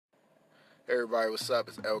Everybody, what's up?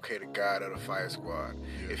 It's LK, the God of the Fire Squad.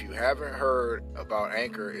 If you haven't heard about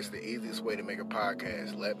Anchor, it's the easiest way to make a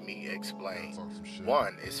podcast. Let me explain.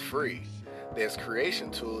 One, it's free. There's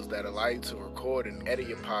creation tools that allow you to record and edit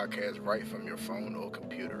your podcast right from your phone or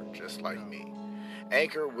computer, just like me.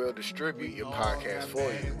 Anchor will distribute your podcast for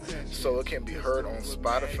you, so it can be heard on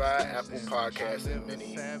Spotify, Apple Podcasts, and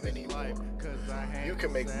many, many more. You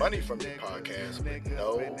can make money from your podcast with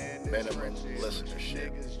no minimum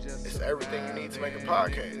listenership. It's everything you need to make a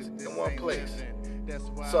podcast in one place.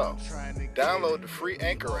 So, download the free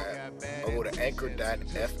Anchor app or go to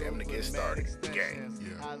anchor.fm to get started. Gang.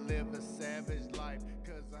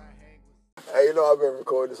 Hey, you know I've been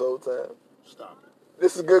recording this whole time. Stop it.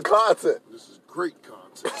 This is good content. This is great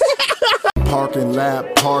content. Parking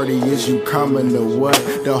lot party, is you coming to what?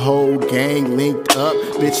 The whole gang linked up,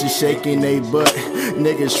 bitches shaking they butt.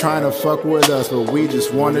 Niggas trying to fuck with us, but we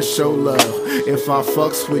just wanna show love. If I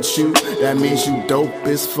fucks with you, that means you dope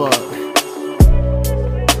as fuck.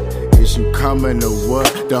 Is you coming to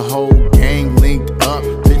what? The whole gang linked up,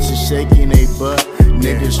 bitches shaking they butt.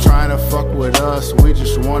 Niggas trying to fuck with us, we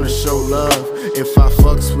just wanna show love. If I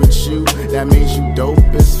fucks with you, that means you dope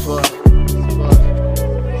as fuck.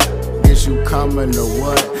 Is you coming to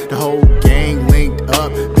what? The whole gang linked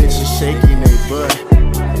up, bitches shaking they butt.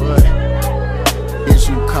 Is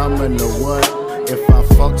you coming to what? If I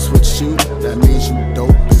fucks with you, that means you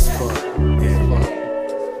dope as fuck.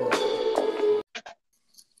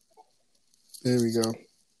 There we go.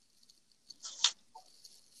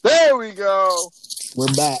 There we go.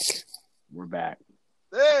 We're back. We're back.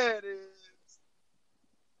 There it is.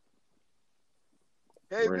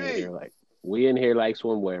 Hey, We in here like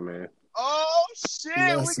swimwear, man. Oh, shit.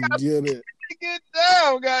 Let's We got get it. to get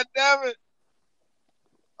down. God damn it.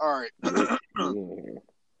 All right. Yeah. I'm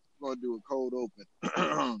going to do a cold open.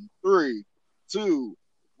 3, 2,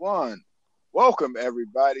 1. Welcome,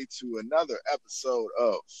 everybody, to another episode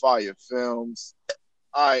of Fire Films.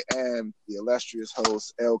 I am the illustrious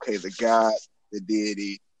host, LK, the God, the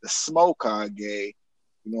deity, the smoke on gay.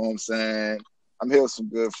 You know what I'm saying? I'm here with some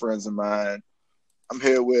good friends of mine. I'm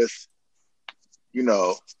here with,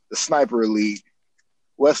 the sniper elite,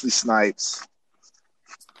 Wesley Snipes.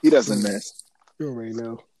 He doesn't miss. You already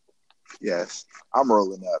know. Yes, I'm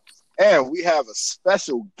rolling up. And we have a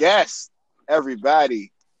special guest,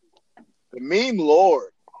 everybody. The Meme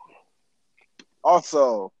Lord.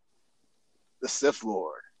 Also, the Sith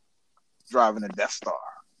Lord. Driving a Death Star.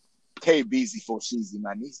 KBZ for Sheezy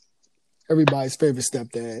Manisi. Everybody's favorite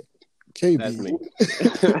stepdad. KB. That's me.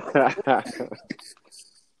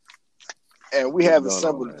 And we have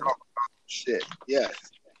assembled to talk about shit. Yes.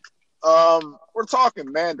 We're talking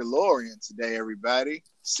Mandalorian today, everybody.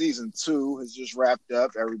 Season 2 has just wrapped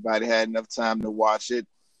up. Everybody had enough time to watch it.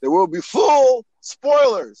 There will be full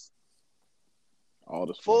spoilers. All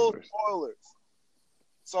the Full spoilers. spoilers.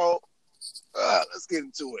 So, let's get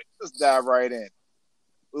into it. Let's dive right in.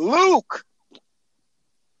 Luke.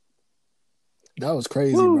 That was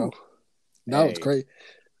crazy, Woo. bro. That was crazy.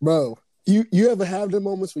 Bro, you ever have the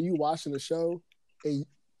moments when you watching a show and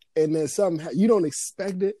then something, you don't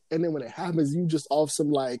expect it, and then when it happens, you just off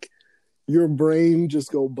some, like, your brain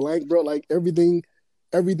just go blank, bro. Like, everything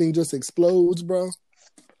just explodes, bro.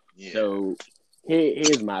 Yeah. So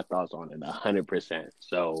here's my thoughts on it, 100%.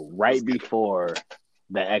 So right before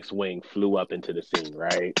the X-Wing flew up into the scene,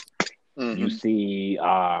 right? Mhm. You see,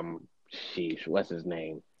 what's his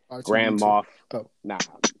name? R2-D2. Grand Moff. Oh. Nah,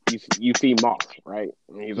 you see Moff, right?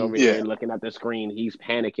 And he's over here looking at the screen. He's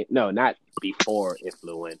panicking. No, not before it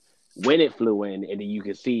flew in. When it flew in, and then you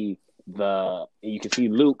can see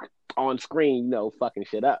Luke on screen, fucking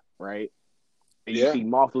shit up, right? And you see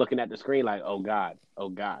Moff looking at the screen like, oh God, oh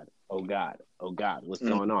God, oh God, oh God, what's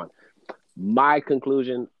going on? My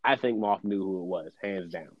conclusion, I think Moff knew who it was,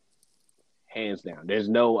 hands down. Hands down. There's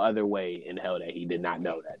no other way in hell that he did not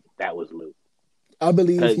know that was Luke. I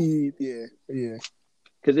believe yeah.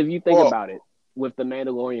 Because if you think about it, with the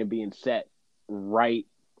Mandalorian being set right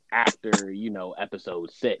after,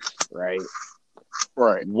 episode 6, right?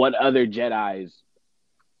 Right. What other Jedis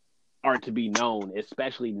are to be known,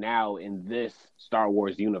 especially now in this Star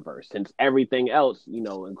Wars universe, since everything else,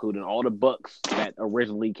 including all the books that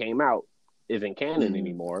originally came out, isn't canon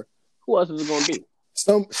anymore. Who else is it going to be?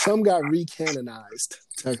 Some got recanonized,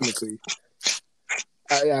 technically.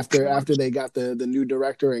 After they got the new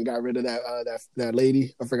director and got rid of that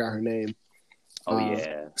lady, I forgot her name. Oh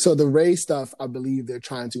yeah. So the Rey stuff, I believe they're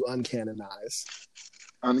trying to uncanonize.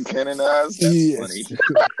 Uncanonized? That's yes.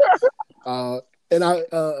 funny. And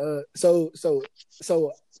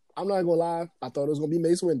so I'm not gonna lie, I thought it was gonna be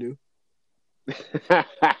Mace Windu. But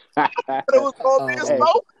it was going to be a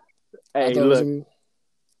smoke. Hey, look,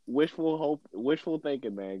 wishful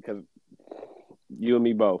thinking, man. Because you and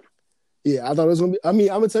me both. Yeah, I thought it was gonna be. I mean,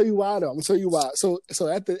 I'm gonna tell you why though. I'm gonna tell you why. So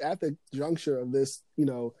at the juncture of this,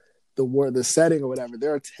 the setting or whatever,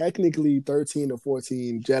 there are technically 13 or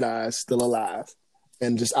 14 Jedi still alive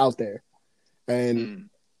and just out there, and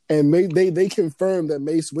they confirmed that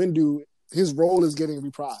Mace Windu, his role is getting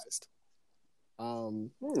reprised.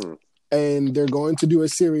 And they're going to do a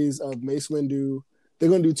series of Mace Windu. They're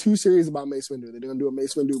going to do 2 series about Mace Windu. They're going to do a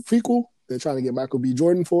Mace Windu prequel. They're trying to get Michael B.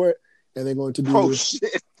 Jordan for it. And they're going to do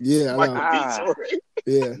shit. Yeah, Michael B. Jordan.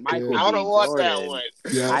 Yeah. Michael I don't want that one.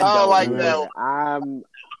 Yeah. I don't like that one.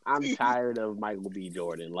 I'm tired of Michael B.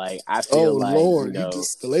 Jordan. Like, I feel like, Lord, the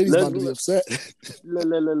lady's about to be upset.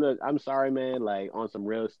 Look, I'm sorry, man. Like, on some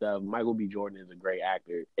real stuff, Michael B. Jordan is a great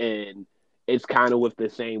actor. And it's kind of with the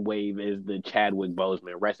same wave as the Chadwick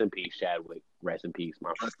Boseman. Rest in peace, Chadwick. Rest in peace,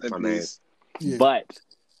 my man. Yeah. But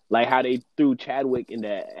like how they threw Chadwick into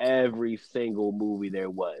every single movie there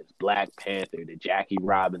was. Black Panther, the Jackie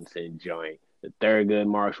Robinson joint, the Thurgood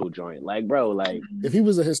Marshall joint. Like, bro, like if he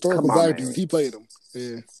was a historical black dude, he played him.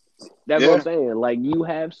 Yeah. That's what I'm saying. Like, you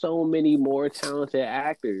have so many more talented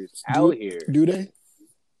actors out here. Do they?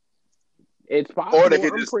 It's possible. Or they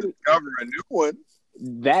could just discover a new one.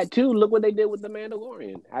 That too. Look what they did with The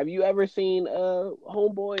Mandalorian. Have you ever seen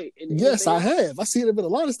Homeboy? Yes, I have. I seen him in a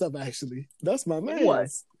lot of stuff actually. That's my man. What?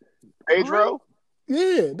 Pedro?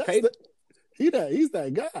 Yeah, he's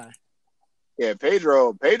that guy. Yeah,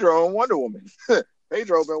 Pedro and Wonder Woman.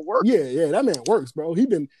 Pedro been working. Yeah, that man works, bro.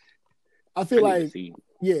 I feel like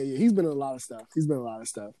he's been in a lot of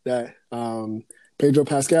stuff. That Pedro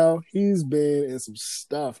Pascal, he's been in some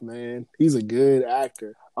stuff, man. He's a good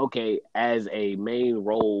actor. Okay, as a main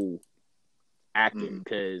role actor,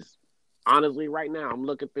 because honestly, right now I'm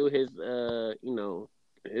looking through his,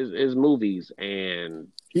 his movies, and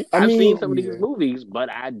I've seen some of these movies, but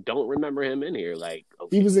I don't remember him in here. Like,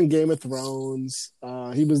 okay. He was in Game of Thrones.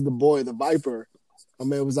 He was the boy, the Viper. My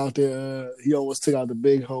man was out there. He almost took out the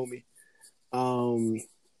big homie.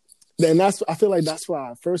 And I feel like that's why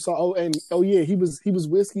I first saw. He was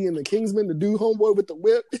Whiskey in the Kingsman, the dude homeboy with the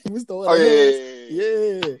whip. He was throwing.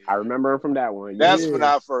 Yeah. I remember him from that one. That's when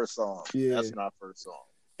I first saw him. Yeah. That's when I first saw him.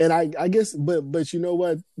 And I guess, but you know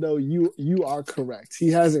what though, you are correct. He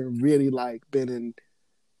hasn't really like been in.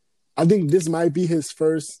 I think this might be his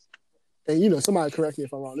first, and somebody correct me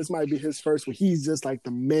if I'm wrong. This might be his first where he's just like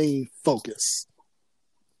the main focus.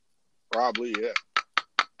 Probably, yeah.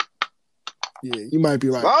 Yeah, you might be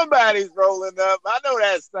right. Somebody's rolling up. I know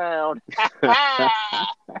that sound.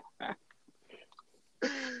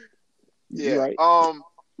 Yeah. Right.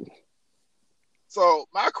 So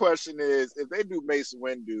my question is, if they do Mace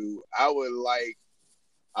Windu, I would like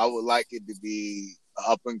it to be an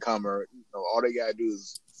up and comer. All they gotta do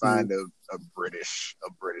is find a British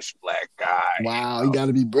black guy. Wow, you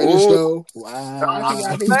gotta be British though. Wow.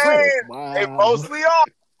 Wow. They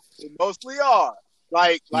mostly are.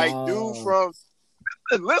 Like dude from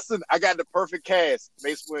listen, I got the perfect cast,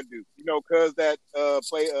 Mace Windu. Cause that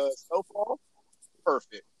play Snowfall.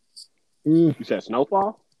 Perfect. You said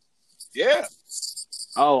Snowfall? Yeah.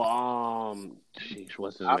 Oh,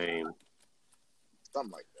 what's his name?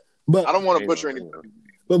 Something like that. But I don't want to butcher anything.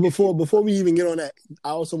 But before we even get on that, I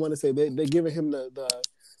also want to say they're giving him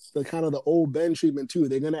the kind of the old Ben treatment too.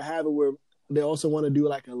 They're gonna have it where they also want to do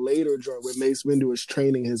like a later joint where Mace Windu is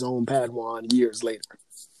training his own Padawan years later.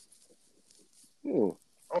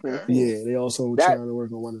 Okay. Yeah, they also trying to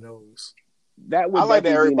work on one of those. That would I like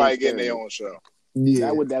that everybody getting their own show. Yeah.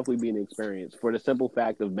 That would definitely be an experience. For the simple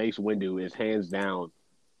fact of Mace Windu is hands down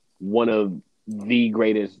one of the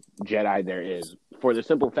greatest Jedi there is. For the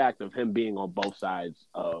simple fact of him being on both sides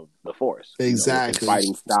of the Force. Exactly. With his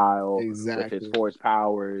fighting style, exactly. with his Force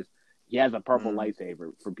powers. He has a purple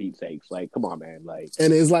lightsaber, for Pete's sakes. Like, come on, man. Like,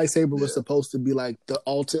 and his lightsaber was supposed to be like the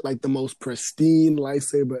most pristine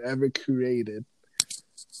lightsaber ever created.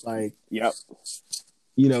 Like, yep.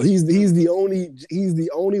 He's the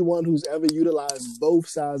only one who's ever utilized both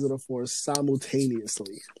sides of the Force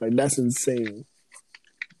simultaneously. Like, that's insane.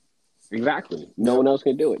 Exactly. No one else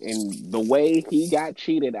can do it. And the way he got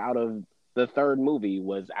cheated out of the third movie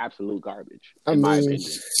was absolute garbage. In my opinion.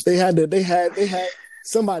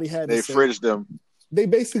 Somebody had to say, fridged them. They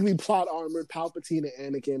basically plot armored Palpatine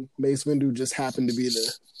and Anakin. Mace Windu just happened to be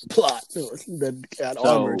the plot that got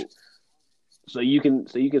armored. So you can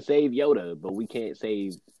save Yoda, but we can't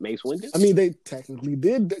save Mace Windu? I mean, they technically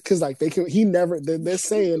did because they're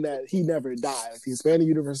saying that he never died. The expanded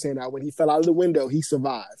universe saying that when he fell out of the window, he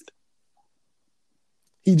survived.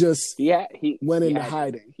 He just he went into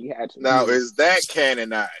hiding. He had to. Now, is that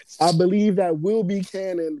canonized? I believe that will be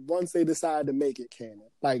canon once they decide to make it canon.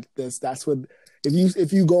 Like this, that's what.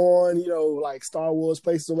 If you go on, like Star Wars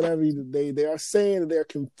places or whatever, they are saying that they're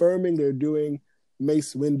confirming they're doing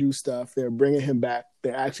Mace Windu stuff. They're bringing him back.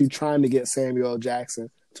 They're actually trying to get Samuel L. Jackson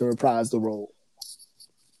to reprise the role.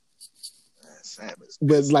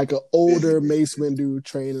 With like an older Mace Windu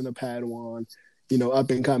training a Padawan, up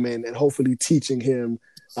and coming, and hopefully teaching him.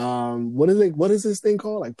 What is this thing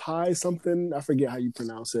called? Like Pi something? I forget how you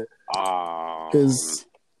pronounce it. His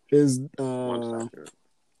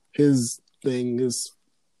thing is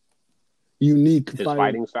unique. His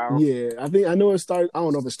fighting style. Yeah, I know it starts. I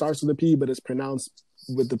don't know if it starts with a P, but it's pronounced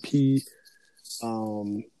with the P.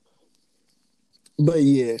 But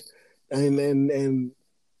yeah, and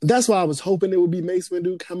that's why I was hoping it would be Mace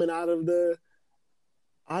Windu coming out of the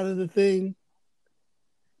thing.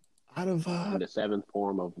 The seventh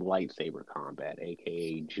form of lightsaber combat,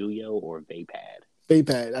 aka Juyo or Vapad.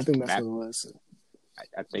 Vapad, I think that's what it was.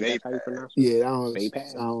 I think that's how you pronounce it. Yeah,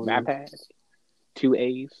 Vapad. 2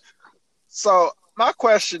 A's. So my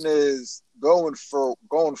question is going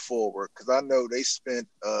forward, because I know they spent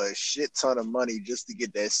a shit ton of money just to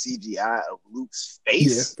get that CGI of Luke's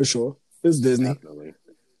face. Yeah, for sure. It's Disney. Definitely.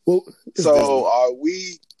 Well, so Disney. Are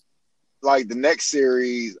we like the next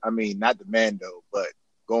series? I mean, not the Mando, but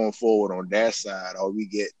going forward on that side, are we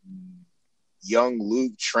getting young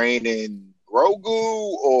Luke training Grogu,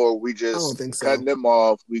 or we just cutting them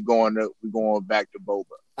off? We going back to Boba.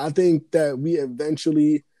 I think that we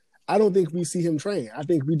eventually. I don't think we see him train. I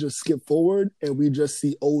think we just skip forward and we just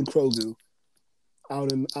see old Grogu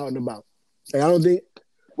out and about. Like, I don't think.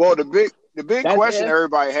 Well, the big question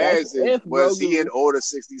everybody has is: was he in Order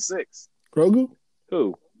 66? Grogu?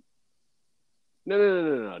 Who?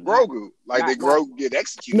 No. Grogu. Did Grogu get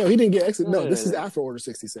executed? No, he didn't get executed. No, this is after Order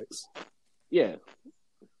 66. Yeah.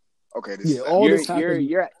 Okay. This happened.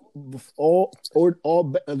 All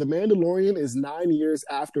the Mandalorian is 9 years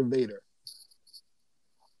after Vader.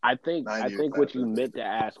 I think what you meant to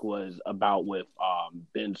ask was about with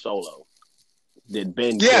Ben Solo. Did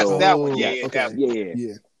Ben? Yes, kill... that one. Yeah,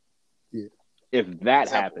 yeah. If that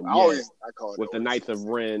happened, I call it with the Knights of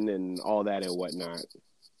Ren and all that and whatnot.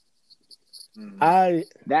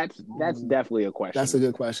 That's definitely a question. That's a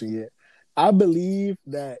good question. Yeah, I believe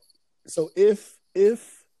that. So if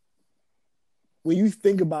when you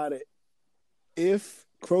think about it, if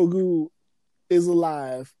Grogu is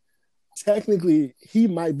alive, technically he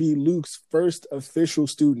might be Luke's first official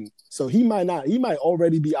student. So he might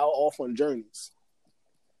already be out off on journeys.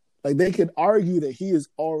 Like they could argue that he is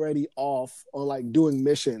already off on like doing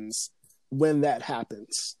missions when that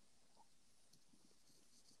happens.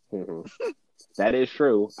 Mm-hmm. That is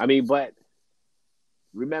true. I mean, but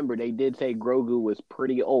remember they did say Grogu was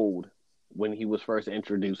pretty old when he was first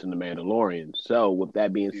introduced in The Mandalorian. So with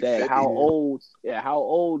that being said, how old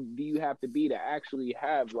do you have to be to actually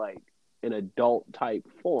have like an adult type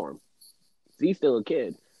form? He's still a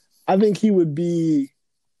kid. I think he would be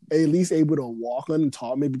at least able to walk on and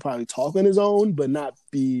talk, maybe probably talk on his own, but not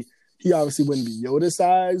be. He obviously wouldn't be Yoda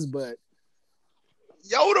size, but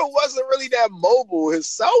Yoda wasn't really that mobile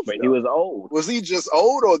himself. But he was old. Was he just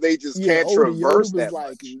old, or they just can't traverse Yoda that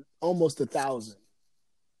was much? Almost 1,000.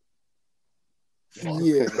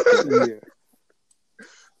 Yeah.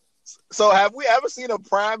 So have we ever seen a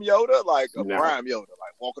prime Yoda? Prime Yoda,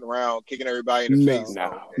 like walking around, kicking everybody in the face?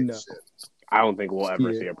 No. I don't think we'll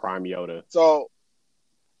ever see a prime Yoda.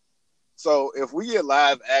 So if we get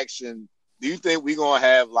live action, do you think we're going to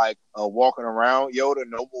have like a walking around Yoda,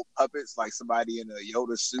 no more puppets, like somebody in a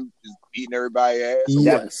Yoda suit just beating everybody's ass?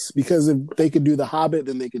 Yes, because if they could do the Hobbit,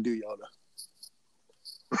 then they could do Yoda.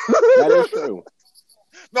 That is true.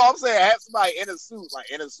 No, I'm saying have somebody in a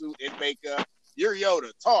suit, in makeup. You're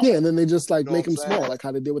Yoda, talk. Yeah, and then they just make him small, like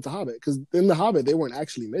how they did with the Hobbit. Because in the Hobbit, they weren't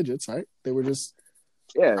actually midgets, right? They were just.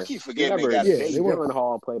 Yeah, I keep forgetting they weren't.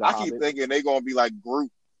 I keep thinking they're gonna be like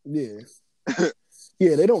Groot. Yeah,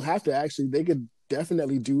 yeah, they don't have to actually. They could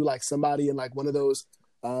definitely do like somebody in like one of those.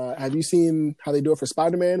 Have you seen how they do it for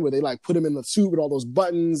Spider-Man, where they like put him in the suit with all those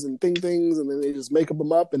buttons and things, and then they just make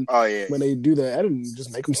them up, and when they do the editing,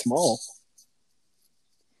 just make them small.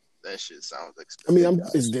 That shit sounds expensive.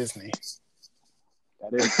 It's Disney.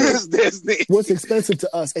 That is it's Disney. What's expensive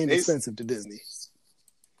to us ain't expensive to Disney.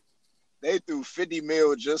 They threw $50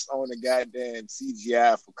 million just on the goddamn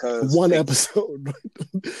CGI one episode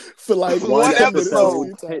for like one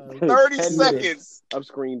episode, 30 seconds of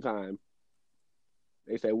screen time.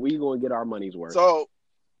 They said we gonna get our money's worth. So,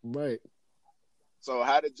 right. So,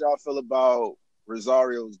 how did y'all feel about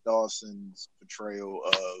Rosario Dawson's portrayal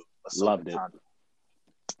of Ahsoka? Loved it.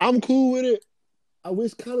 I'm cool with it. I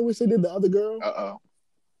kind of wish they did the other girl.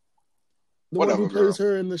 The one who plays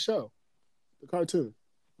her in the show, the cartoon.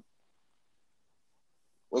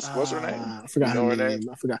 What's her name? I forgot her name.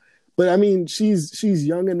 I forgot. But I mean, she's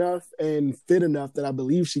young enough and fit enough that I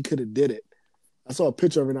believe she could have did it. I saw a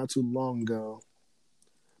picture of her not too long ago.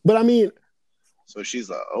 But I mean, so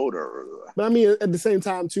she's older. But I mean, at the same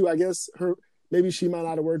time too, I guess maybe she might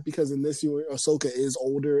not have worked because in this, Ahsoka is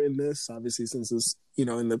older in this, obviously, since it's in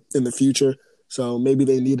the future. So maybe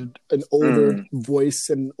they needed an older voice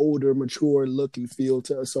and older, mature look and feel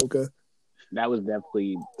to Ahsoka. That was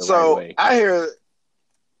definitely the right way.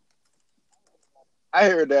 I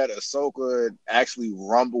hear that Ahsoka actually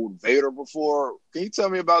rumbled Vader before. Can you tell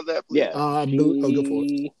me about that, please? Yeah, go for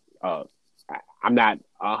it. I'm not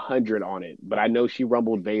 100 on it, but I know she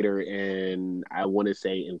rumbled Vader in, I want to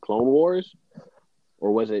say, in Clone Wars,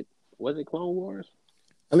 or was it Clone Wars?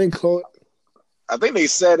 I think they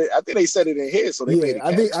said it. I think they said it in here, so they made it.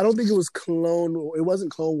 I don't think it was Clone. It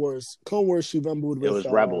wasn't Clone Wars. Clone Wars, she rumbled with. It was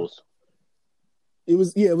Rebels. It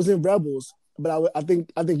was in Rebels, but I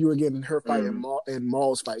think you were getting her fight and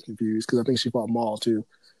Maul's fight confused because I think she fought Maul too.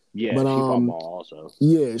 Yeah, but, she fought Maul also.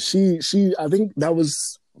 Yeah, she I think that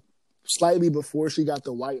was slightly before she got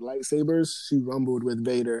the white lightsabers. She rumbled with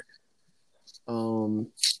Vader.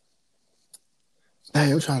 I'm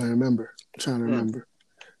trying to remember.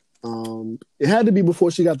 It had to be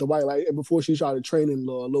before she got the white light and before she started training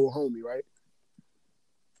little homie, right?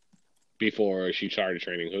 Before she started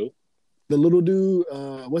training who? The little dude,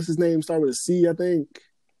 what's his name? Start with a C, I think.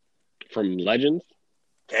 From Legends?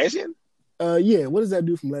 Cassian? Yeah, what does that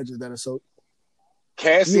do from Legends that is so...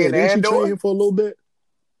 Cassian didn't Andor? She train him for a little bit?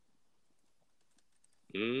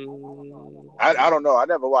 I don't know. I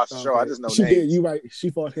never watched the show. I just know she names. Did. You're right. She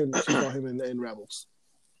fought him in Rebels.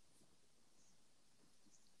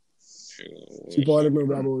 She fought him in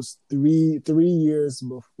Rebels 3 years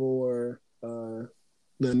before the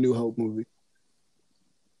New Hope movie.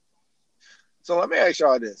 So let me ask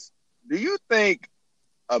y'all this: do you think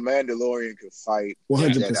a Mandalorian could fight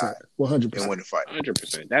 100%? 100% and win the fight?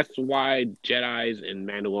 100%. That's why Jedis and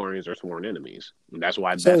Mandalorians are sworn enemies. And that's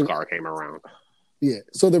why Beskar came around. Yeah.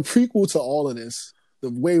 So the prequel to all of this,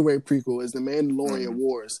 the way prequel, is the Mandalorian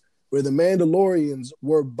Wars, where the Mandalorians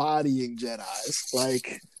were bodying Jedis,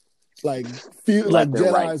 like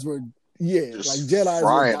Jedis were, Jedis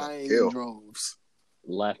were dying in droves,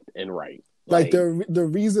 left and right. Like the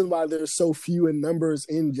reason why there's so few in numbers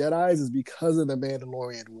in Jedis is because of the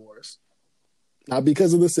Mandalorian Wars, not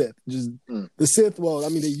because of the Sith. Just the Sith. Well, I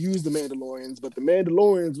mean, they used the Mandalorians, but the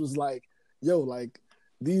Mandalorians was like,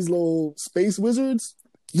 these little space wizards,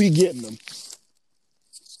 we getting them.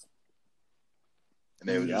 And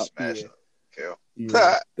they were just smashing them.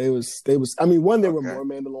 Yeah. They was. I mean, they were more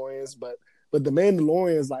Mandalorians, but the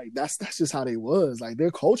Mandalorians, that's just how they was. Like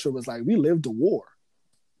their culture was like, we lived the war,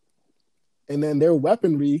 and then their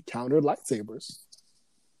weaponry countered lightsabers.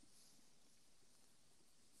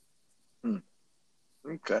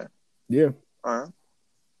 Okay. Yeah. All right.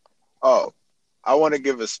 Oh, I want to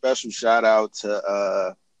give a special shout out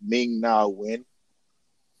to Ming-Na Wen.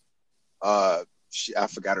 I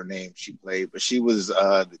forgot her name. She played, but she was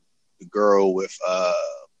the girl with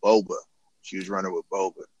Boba. She was running with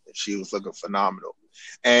Boba. She was looking phenomenal,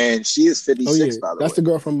 and she is 56. By the way, that's the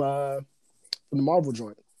girl from the Marvel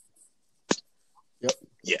joint. Yep.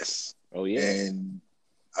 Yes. Oh yeah. And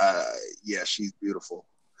she's beautiful,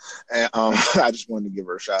 and I just wanted to give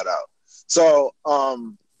her a shout out. So,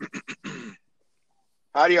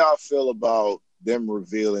 how do y'all feel about them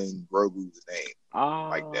revealing Grogu's name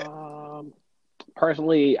like that?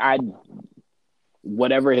 Personally,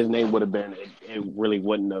 whatever his name would have been, it really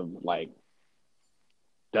wouldn't have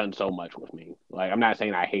done so much with me. Like, I'm not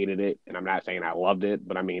saying I hated it, and I'm not saying I loved it,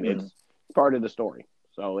 but I mean it's part of the story,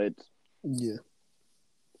 so it's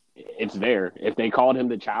there. If they called him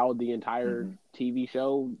the child the entire TV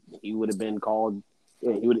show, he would have been called.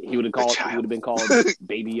 Yeah, he would have been called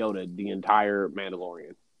Baby Yoda the entire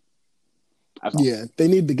Mandalorian. Yeah, they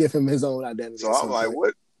need to give him his own identity. So I'm like,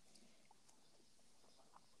 what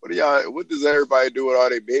do y'all? What does everybody do with all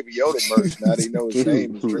their Baby Yoda merch now? They know his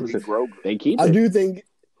name is really Grogu. They keep it. I do think.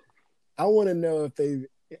 I want to know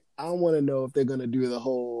if they're gonna do the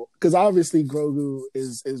whole, because obviously Grogu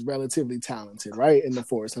is relatively talented, right, in the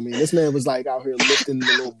Force. I mean, this man was out here lifting the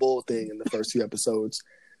little bull thing in the first few episodes.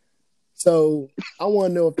 So I want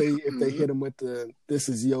to know if they hit him with this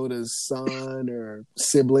is Yoda's son or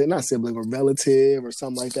sibling, not sibling, or relative or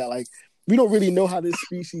something like that. Like, we don't really know how this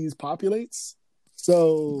species populates.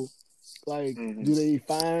 So, do they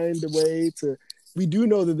find a way to? we do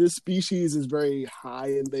know that this species is very high,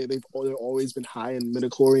 and they've always been high in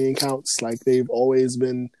midichlorian counts. Like they've always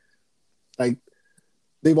been not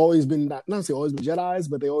say always been Jedis,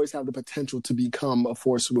 but they always have the potential to become a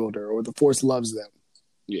Force wielder, or the Force loves them.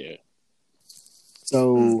 Yeah.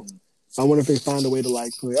 So I wonder if they find a way to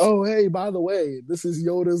like, oh hey, by the way, this is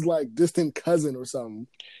Yoda's like distant cousin or something.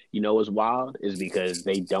 You know what's wild is because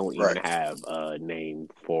they don't even have a name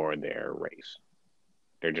for their race.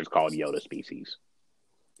 They're just called Yoda species.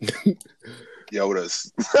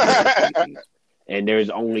 Yodas. And there's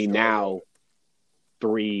only now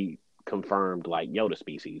 3 confirmed like Yoda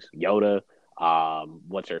species. Yoda,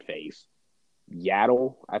 what's her face?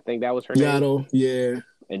 Yaddle, I think that was her name. Yaddle, yeah.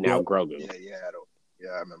 And now Grogu. Yeah, Yaddle. Yeah,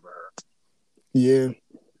 I remember her. Yeah.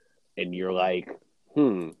 And you're like,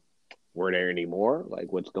 were there any more?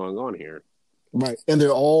 Like, what's going on here? Right. And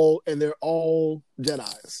they're all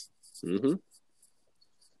Jedis. Mm-hmm.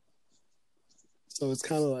 So it's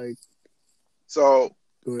kind of like. So.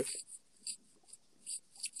 Do it.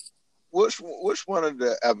 Which one of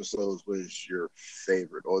the episodes was your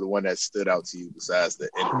favorite, or the one that stood out to you besides the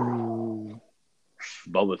ending?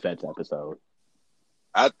 Boba Fett's episode.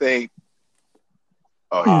 I think.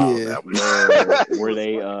 Oh yeah. That was, where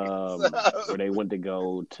they went to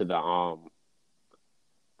go to the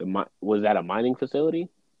was that a mining facility?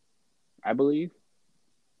 I believe.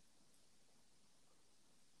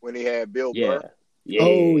 When he had Bill Burr. Yeah.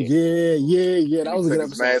 Oh yeah. That was a good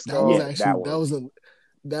episode.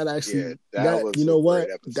 That was you know what?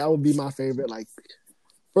 That would be my favorite. Like,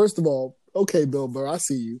 first of all, okay, Bill Burr, I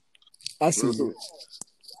see you. You.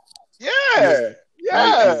 Yeah.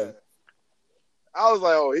 I was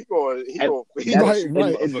like, oh, he going. Right.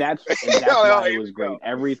 And that's why it was great.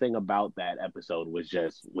 Everything about that episode was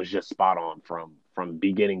just spot on from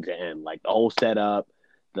beginning to end. Like the whole setup,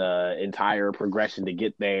 the entire progression to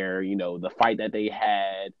get there. You know, the fight that they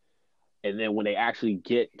had. And then when they actually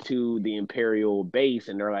get to the Imperial base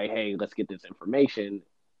and they're like, hey, let's get this information.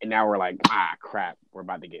 And now we're like, crap, we're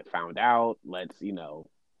about to get found out. Let's, screw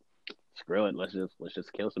it. Let's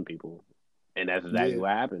just kill some people. And that's exactly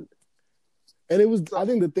what happened. And it was, I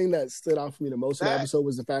think the thing that stood out for me the most in the episode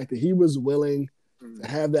was the fact that he was willing to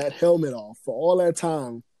have that helmet off for all that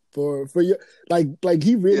time. For you, like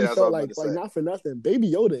he really felt like not for nothing,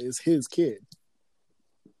 Baby Yoda is his kid.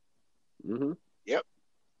 Mm-hmm. Yep.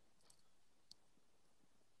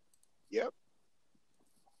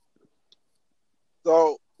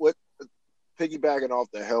 So, what piggybacking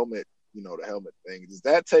off the helmet, the helmet thing, does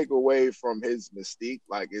that take away from his mystique?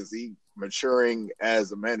 Like, is he maturing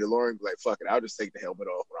as a Mandalorian? Like, fuck it, I'll just take the helmet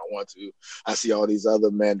off when I want to. I see all these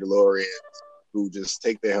other Mandalorians who just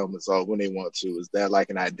take their helmets off when they want to. Is that like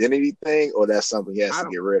an identity thing, or that's something he has to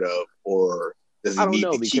get rid of, or does he need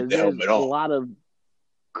to keep the helmet on? A lot of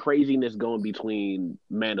craziness going between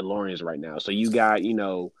Mandalorians right now. So you got,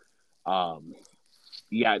 you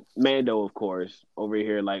got Mando, of course, over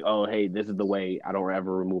here like, oh, hey, this is the way. I don't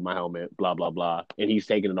ever remove my helmet, blah, blah, blah. And he's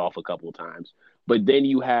taken it off a couple of times. But then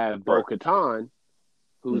you have Bo-Katan,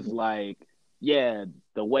 who's like, yeah,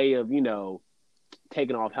 the way of,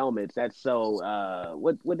 taking off helmets. That's so,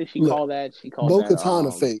 what did she call that? She called Bo-Katan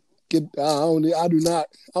a fake. I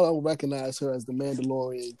don't recognize her as the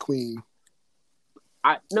Mandalorian queen.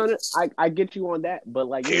 I get you on that, but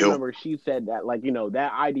like you remember she said that like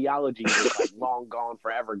that ideology is like long gone,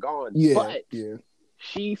 forever gone. Yeah, but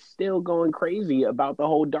she's still going crazy about the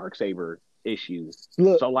whole Darksaber issue.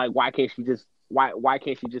 Look, so like, why can't she just take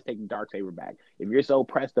the Darksaber back? If you're so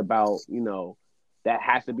pressed about that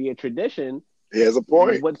has to be a tradition. He has a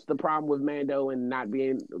point. What's the problem with Mando and not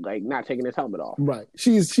taking his helmet off? Right.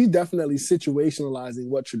 She's definitely situationalizing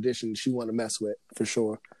what tradition she want to mess with for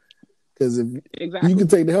sure. Because if you can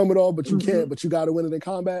take the helmet off, but you can't, but you got to win it in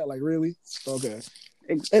combat. Like, really? Okay.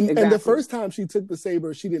 And the first time she took the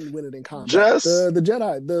saber, she didn't win it in combat. The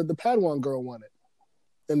Jedi, the Padawan girl won it,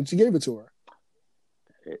 and she gave it to her.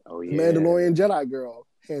 Oh yeah. The Mandalorian Jedi girl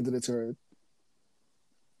handed it to her.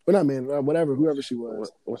 Well, not whoever she was.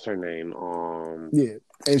 What's her name? Yeah,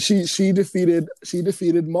 and she defeated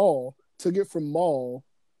Maul, took it from Maul.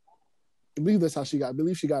 I believe that's how she got. I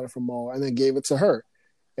believe she got it from Maul, and then gave it to her.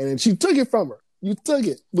 And then she took it from her. You took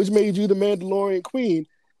it, which made you the Mandalorian queen.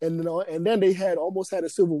 And then they almost had a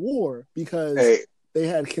civil war because they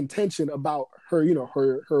had contention about her,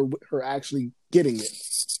 her actually getting it.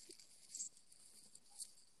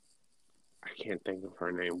 I can't think of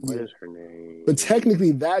her name. What is her name? But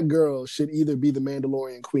technically, that girl should either be the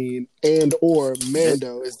Mandalorian queen or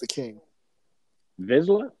Mando is the king.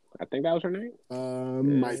 Vizsla? I think that was her name.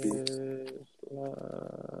 Might be.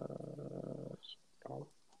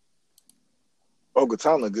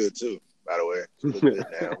 Bo-Katan look good too. by the way. She looked good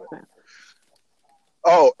now.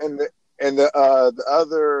 Oh, and the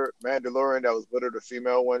other Mandalorian that was with her, the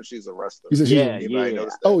female one, she's a wrestler. Yeah.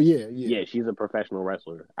 Oh yeah. She's a professional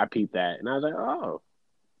wrestler. I peeped that, and I was like, oh.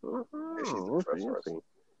 Yeah, she's a professional wrestler.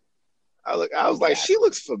 I was like, she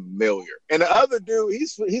looks familiar. And the other dude,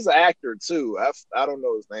 he's an actor too. I don't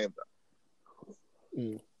know his name though.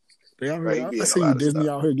 I see you Disney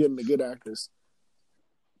out here getting the good actors.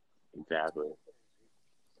 Exactly.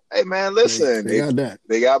 Hey man, listen, they got that.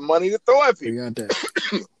 They got money to throw at people. They got that.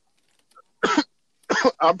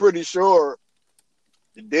 I'm pretty sure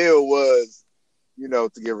the deal was,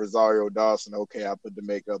 to give Rosario Dawson, okay, I put the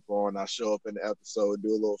makeup on, I show up in the episode, do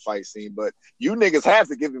a little fight scene, but you niggas have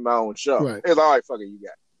to give me my own show. Right. It's all right, fuck it, you got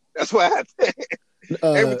it. That's what happened.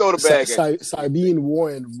 And we throw the bag at Sabine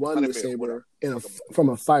Warren won the saber from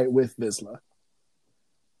a fight with Vizsla.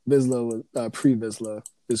 Vizsla, pre-Vizsla,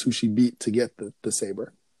 is who she beat to get the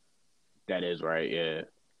saber. That is right, yeah.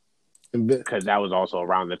 Because that was also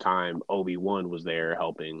around the time Obi-Wan was there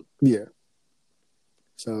helping. Yeah.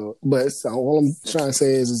 So all I'm trying to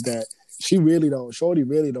say is that Shorty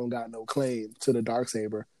really don't got no claim to the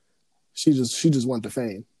Darksaber. She just want the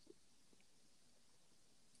fame.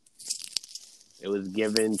 It was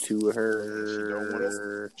given to her. She don't want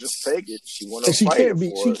to just take it. She want to fight it.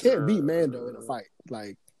 She can't beat Mando in a fight.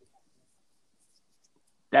 Like,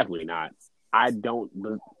 definitely not. I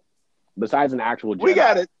don't. Besides an actual Jedi, we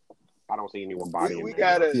got it. I don't see anyone bodying. We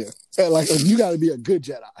got it. Yeah, like you got to be a good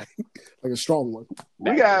Jedi, like a strong one.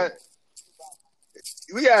 We got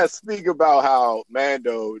to speak about how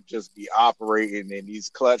Mando just be operating in these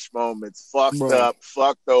clutch moments, fucked up,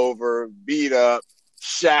 fucked over, beat up,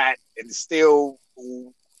 shot, and still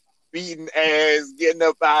beating ass, getting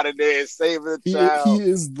up out of there, saving the child. He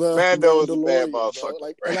is the Mando is a bad motherfucker.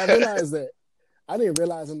 Like, and I realized that. I didn't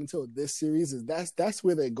realize it until this series is that's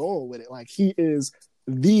where they're going with it. Like, he is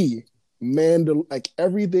the like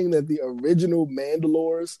everything that the original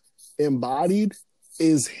Mandalores embodied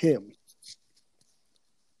is him.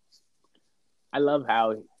 I love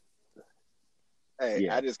how. Hey,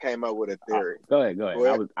 I just came up with a theory. Go ahead.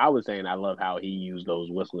 I was saying I love how he used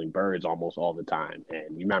those whistling birds almost all the time.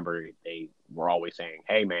 And you remember they were always saying,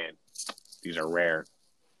 "Hey man, these are rare."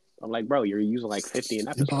 I'm like, bro, you're using like 50 an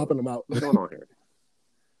episode. You're popping them out. What's going on here?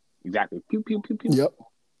 Exactly. Pew pew pew pew. Yep.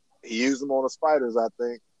 He used them on the spiders, I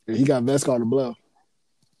think. And he got Beskar to blow.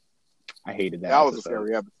 I hated that. That was a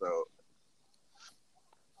scary episode.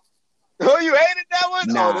 Oh, you hated that one?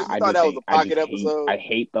 Nah, you thought that was a pocket episode? I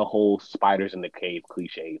hate the whole spiders in the cave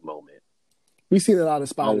cliche moment. We've seen a lot of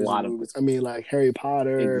spiders in movies. I mean, like Harry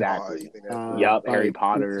Potter. Exactly. Harry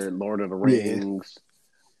Potter, Lord of the Rings.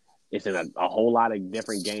 Yeah. It's in a whole lot of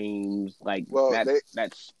different games. Like,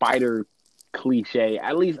 that spider cliche.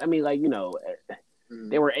 At least, I mean, like,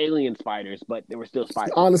 they were alien spiders, but they were still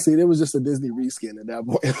spiders. Honestly, it was just a Disney reskin at that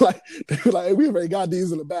point. Like, they were like, we already got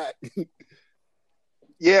these in the back.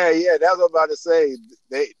 Yeah, that's what I'm about to say.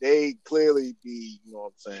 They clearly be, you know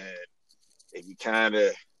what I'm saying, they be kind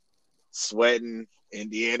of sweating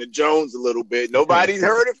Indiana Jones a little bit. Nobody's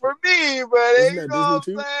heard it from me, but Isn't you know what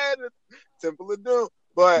I'm saying? Temple of Doom.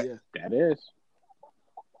 But that is.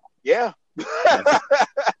 Yeah.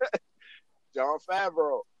 Jon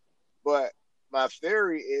Favreau. But my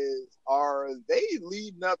theory is, are they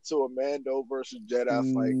leading up to a Mando versus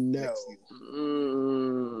Jedi fight next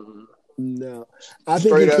season? No. I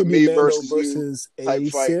think it could be Mando versus a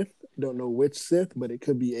Sith. Don't know which Sith, but it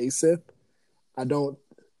could be a Sith. I don't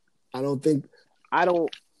see it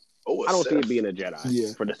being a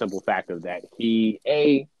Jedi for the simple fact of that he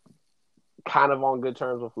kind of on good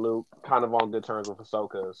terms with Luke, kind of on good terms with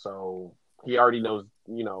Ahsoka, so he already knows,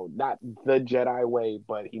 not the Jedi way,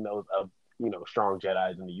 but he knows of, strong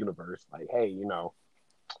Jedis in the universe. Like, hey,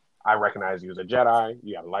 I recognize you as a Jedi.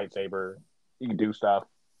 You have a lightsaber. You can do stuff,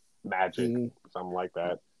 magic, something like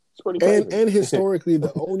that. It's pretty crazy. And historically,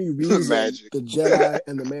 the only reason the Jedi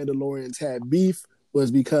and the Mandalorians had beef was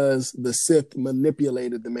because the Sith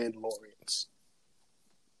manipulated the Mandalorians.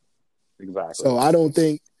 Exactly. So I don't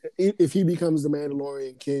think if he becomes the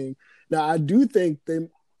Mandalorian king, now I do think they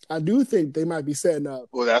might be setting up.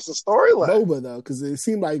 Well, that's a storyline. Boba though, because it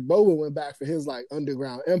seemed like Boba went back for his like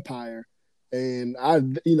underground empire, and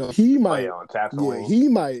he might he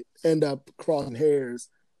might end up crossing hairs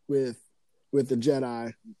with the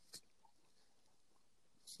Jedi.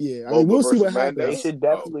 Yeah, I mean, we'll see what happens. They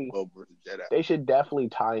should definitely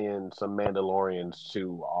tie in some Mandalorians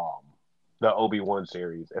to the Obi-Wan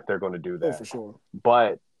series if they're going to do that. Oh, for sure.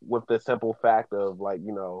 But with the simple fact of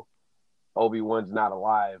Obi-Wan's not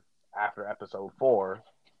alive after episode 4,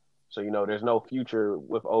 So there's no future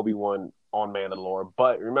with Obi-Wan on Mandalore.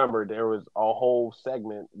 But remember, there was a whole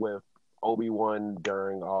segment with Obi-Wan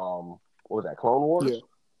during what was that, Clone Wars? Yeah.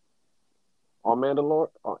 On Mandalore,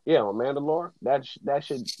 on Mandalore.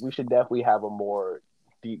 We should definitely have a more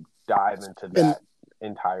deep dive into that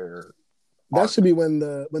entire. That should be when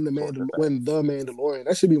the Mandalorian.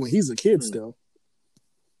 That should be when he's a kid still.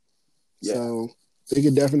 Yeah. So they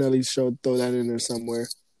could definitely throw that in there somewhere.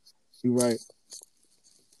 You're right.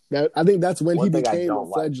 I think that's when he became a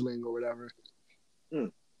fledgling or whatever.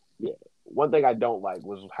 Yeah. One thing I don't like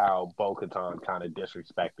was how Bo-Katan kind of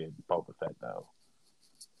disrespected Boba Fett, though.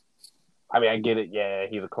 I mean, I get it. Yeah,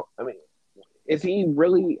 he's a clone. I mean, is he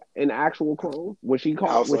really an actual clone? When she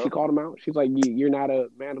called him out, she's like, "You're not a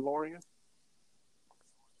Mandalorian."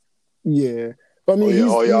 Yeah, but I mean,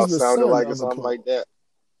 y'all sounded like or something like that,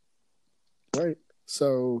 right?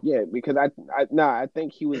 So yeah, because I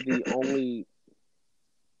think he was the only.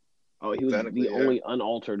 Oh, he was the only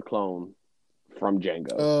unaltered clone from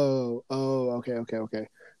Jango. Okay.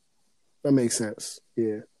 That makes sense.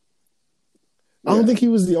 Yeah. I don't think he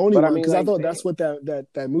was the only one because I thought that's what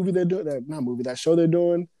that movie they're doing, that show they're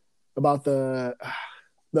doing about the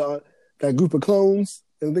that group of clones.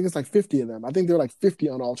 And I think it's like 50 of them. I think there are like 50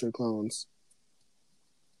 unaltered clones.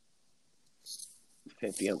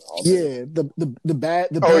 50 unaltered. Yeah, the bad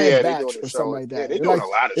batch or something like that. Yeah, they're doing a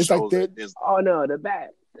lot of shows.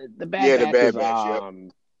 The bad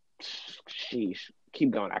batch. Sheesh. Keep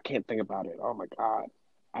going. I can't think about it. Oh my god.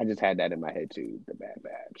 I just had that in my head too. The Bad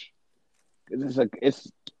Batch.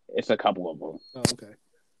 It's a couple of them. Oh, okay.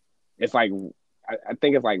 It's like I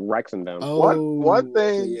think it's like Rex and them. Oh, one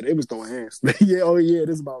thing. Yeah, they was throwing hands. Yeah. Oh yeah, it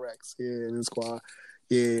is about Rex. Yeah, this squad.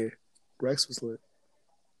 Yeah, Rex was lit.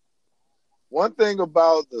 One thing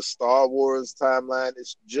about the Star Wars timeline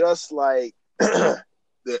is just like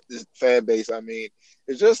this fan base. I mean,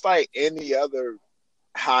 it's just like any other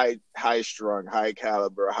high strung, high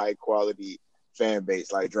caliber, high quality fan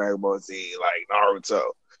base like Dragon Ball Z, like Naruto.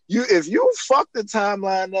 If you fuck the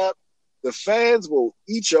timeline up, the fans will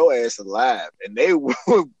eat your ass alive, and they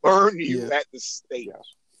will burn you at the stake. Yes.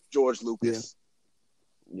 George Lucas.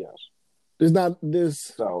 Yeah.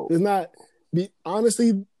 Yes.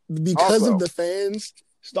 Honestly, because of the fans,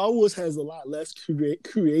 Star Wars has a lot less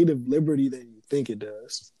creative liberty than you think it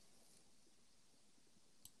does.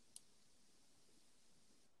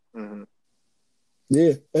 Mm-hmm.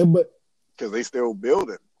 Yeah, but because they still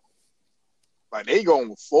building. Like, they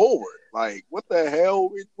going forward. Like, what the hell?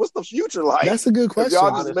 What's the future like? That's a good question. If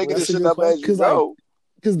y'all just making this shit up as you go.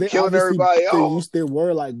 Because they killing everybody else. There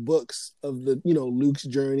were, like, books of the, Luke's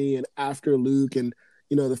journey and after Luke and,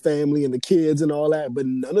 the family and the kids and all that. But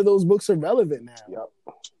none of those books are relevant now. Yep.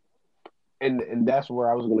 And that's where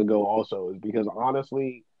I was going to go also, is because,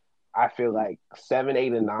 honestly, I feel like 7,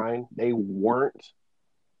 8, and 9, they weren't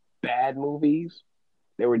bad movies.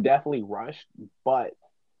 They were definitely rushed, but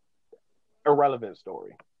irrelevant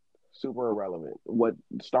story, super irrelevant. What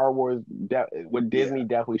Star Wars, what Disney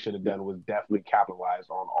definitely should have done was definitely capitalized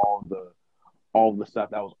on all the stuff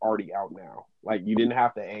that was already out now. Like, you didn't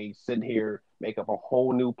have to sit here, make up a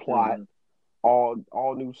whole new plot,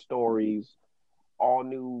 all new stories, all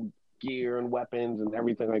new gear and weapons and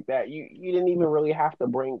everything like that. You didn't even really have to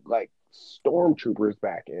bring like stormtroopers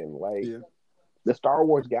back in. Like the Star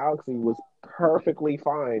Wars galaxy was perfectly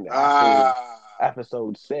fine after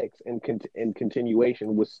Episode 6 and in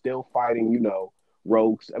continuation was still fighting,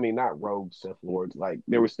 rogues. I mean, not rogue Sith Lords. Like,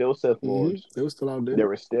 there were still Sith Lords. They were still out there. There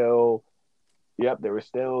were still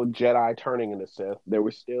Jedi turning into Sith. There were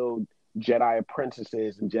still Jedi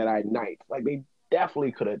apprentices and Jedi knights. Like, they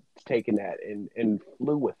definitely could have taken that and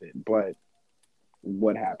flew with it. But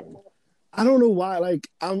what happened? I don't know why. Like,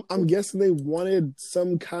 I'm guessing they wanted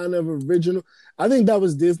some kind of original. I think that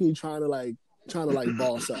was Disney trying to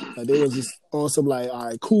boss up. Like, they was just on some like, all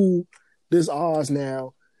right, cool, this ours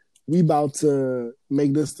now. We about to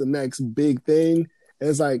make this the next big thing. And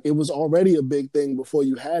it's like, it was already a big thing before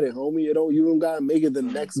you had it, homie. You don't gotta make it the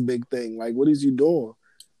next big thing. Like, what is you doing?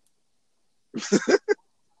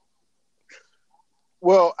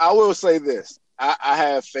 Well, I will say this. I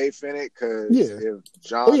have faith in it because if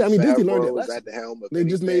John Disney learned that was at the helm of they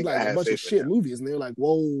just made like a bunch of shit movies, and they're like,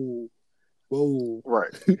 whoa,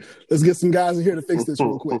 right? Let's get some guys in here to fix this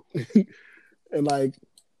real quick. And like,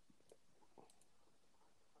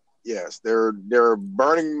 yes, they're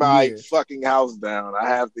burning my fucking house down. I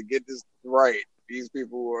have to get this right. These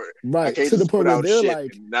people were right I can't to the just point put where out they're shit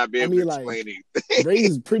like, and not be able to explain anything. Ray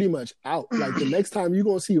is pretty much out. Like, the next time you're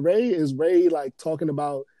gonna see Ray is Ray like talking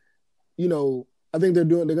about, I think they're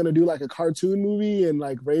gonna do like a cartoon movie and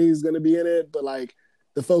like Ray's gonna be in it, but like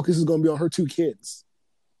the focus is gonna be on her 2 kids.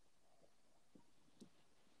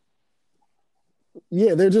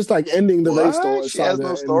 Yeah, they're just like ending the Rey story. She has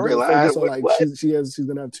no storyline. So like she's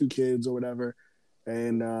gonna have 2 kids or whatever,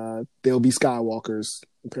 and they'll be Skywalkers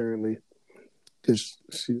apparently. Because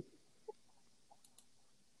she.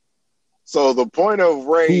 So the point of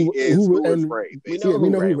Rey is who is Rey? We know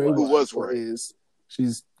who Rey was.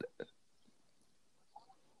 She's.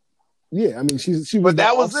 Yeah, I mean she was. But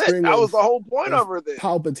that was it. That was the whole point of her. Then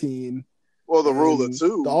Palpatine. Well, the ruler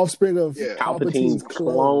too. The offspring of Palpatine's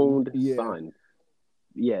cloned son.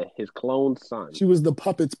 Yeah, his cloned son. She was the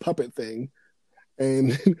puppet thing,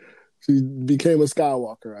 and she became a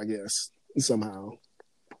Skywalker, I guess, somehow.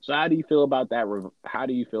 So how do you feel about that? How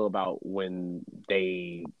do you feel about when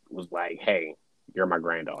they was like, "Hey, you're my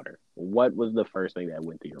granddaughter"? What was the first thing that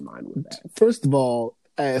went through your mind with that? First of all,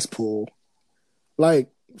 ass pull. Like,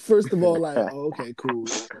 first of all, like, oh, okay, cool.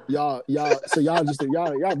 Y'all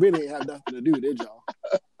really ain't have nothing to do, did y'all?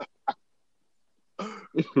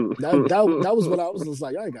 That was what I was just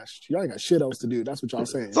like. Y'all ain't got shit else to do. That's what y'all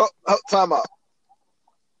saying. So, time out.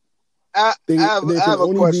 I have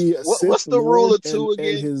a question. What's the rule of 2 again?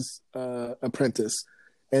 And his apprentice.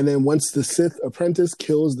 And then once the Sith apprentice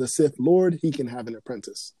kills the Sith Lord, he can have an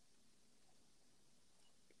apprentice.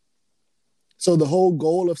 So the whole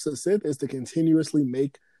goal of the Sith is to continuously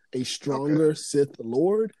make a stronger Sith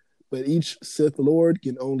Lord, but each Sith Lord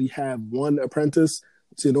can only have 1 apprentice.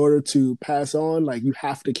 So in order to pass on, like, you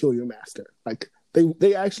have to kill your master. Like,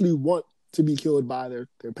 they actually want to be killed by their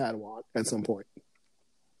Padawan at some point.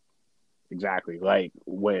 Exactly. Like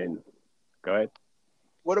when. Go ahead.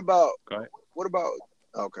 What about? Go ahead. What about?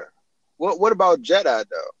 Okay. What about Jedi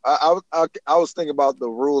though? I was thinking about the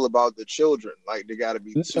rule about the children. Like, they got to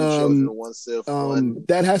be 2 children, 1 Sith, 1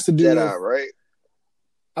 that has to do Jedi, with, right?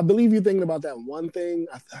 I believe you're thinking about that one thing.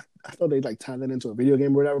 I thought they'd like tie that into a video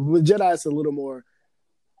game or whatever. But with Jedi, it's a little more.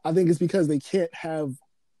 I think it's because they can't have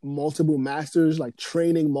multiple masters, like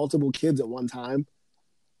training multiple kids at one time.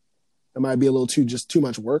 It might be a little too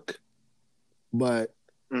much work. But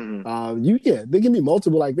they can be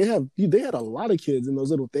multiple. Like they had a lot of kids in those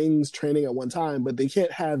little things training at one time, but they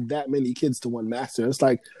can't have that many kids to one master. It's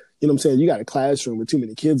like, you know what I'm saying? You got a classroom with too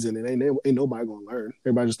many kids in it. Ain't nobody gonna learn.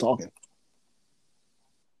 Everybody just talking.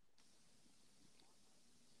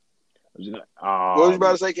 What was you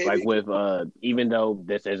about to say, KB? Like with even though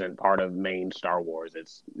this isn't part of main Star Wars,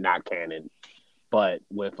 it's not canon. But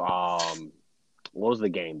with what was the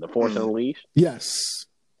game? The Force Unleashed? Yes.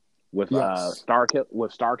 With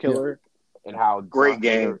Starkiller and how great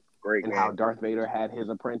game. How Darth Vader had his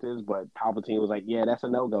apprentice, but Palpatine was like, "Yeah, that's a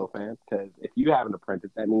no-go, fam. Because if you have an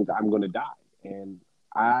apprentice, that means I'm going to die, and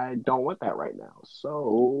I don't want that right now.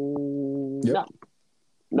 So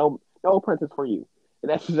no apprentice for you." And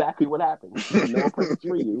that's exactly what happened. No apprentice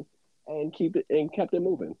for you, and kept it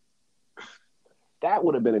moving. That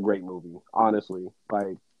would have been a great movie, honestly.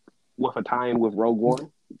 Like with a tie-in with Rogue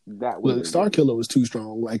One. Starkiller was too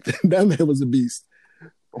strong. Like that man was a beast.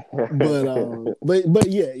 But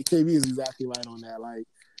yeah, KB is exactly right on that. Like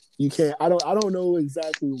you can't. I don't know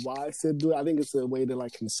exactly why Sith do it. I think it's a way to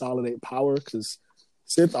like consolidate power because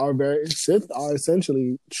Sith are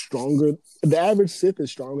essentially stronger. The average Sith is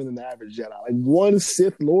stronger than the average Jedi. Like one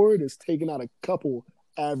Sith Lord is taking out a couple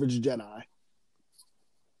average Jedi.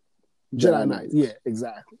 Jedi Knights. Yeah,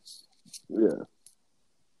 exactly. Yeah.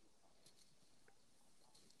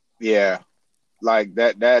 Yeah, like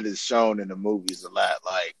that is shown in the movies a lot.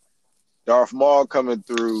 Like Darth Maul coming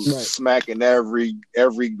through, smacking every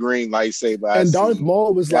green lightsaber. And Darth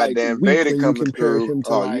Maul was like Vader coming through. Him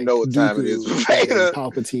to you know what time it is with Vader,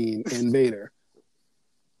 Palpatine, and Vader.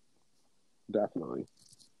 Definitely.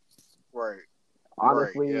 Right.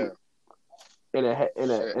 Honestly, in a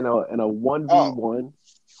 1v1,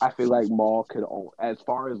 I feel like Maul could, as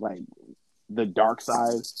far as like the dark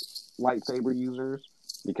side lightsaber users.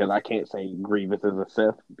 Because I can't say Grievous is a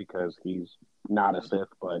Sith because he's not a Sith,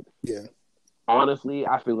 but honestly,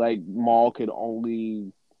 I feel like Maul could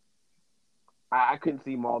only. I couldn't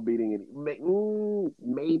see Maul beating it.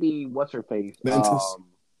 Maybe what's her face? Mantis.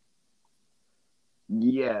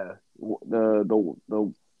 Yeah,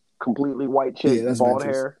 the completely white chick, bald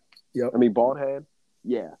Mantis. hair. Yep. I mean bald head.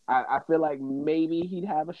 Yeah, I feel like maybe he'd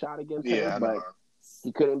have a shot against her, but.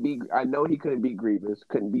 He couldn't be. I know he couldn't beat Grievous.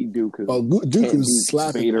 Couldn't beat Dooku. Oh, Dooku's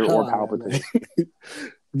slapping Vader or Palpatine.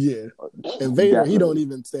 Yeah, and Vader, definitely. He don't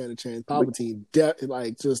even stand a chance. Palpatine,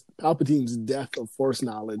 Palpatine's death of Force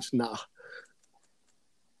knowledge. Nah.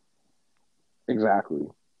 Exactly,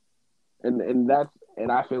 and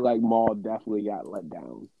I feel like Maul definitely got let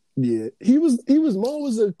down Yeah, he was Maul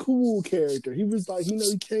was a cool character. He was like,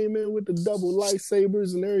 he came in with the double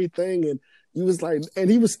lightsabers and everything, and he was like, and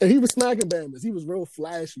he was smacking bambas. He was real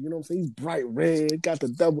flashy, you know what I'm saying? He's bright red, got the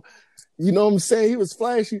double, you know what I'm saying? He was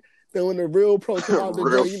flashy. Then when the real pro came out,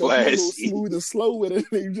 real he was a little flashy. smooth and slow with it.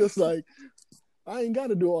 And he just like, I ain't got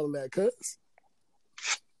to do all of that, cuz.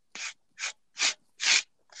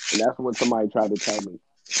 And that's what somebody tried to tell me.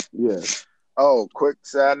 Yeah. Oh, quick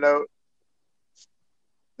side note.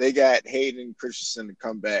 They got Hayden Christensen to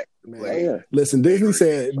come back to play. Yeah. Listen, Disney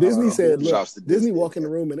said, look, Disney walk in the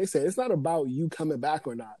man. room and they said, it's not about you coming back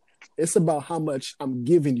or not. It's about how much I'm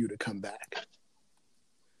giving you to come back.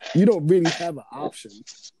 You don't really have an option.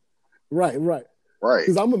 Right.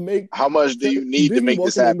 Because I'm going to make... How much do you need to make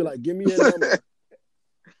this happen? Be like, give me a number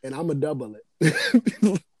and I'm going to double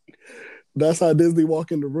it. That's how Disney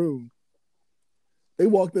walk in the room. They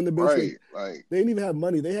walked in the business. Right. They didn't even have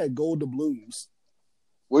money. They had gold doubloons.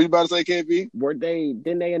 What you about to say, KB?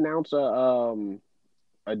 Didn't they announce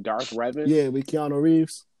a Darth Revan? Yeah, with Keanu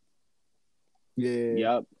Reeves. Yeah.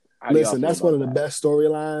 Yep. Listen, that's one of the best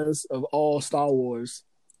storylines of all Star Wars.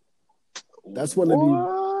 That's one of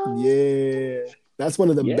that's one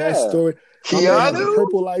of the best stories. Keanu? The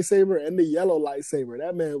purple lightsaber and the yellow lightsaber.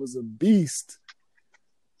 That man was a beast.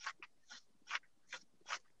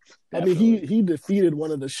 Definitely. I mean, he defeated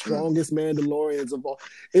one of the strongest Mandalorians of all.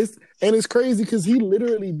 It's crazy because he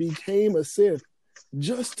literally became a Sith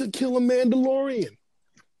just to kill a Mandalorian.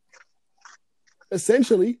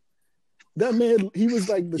 Essentially, that man, he was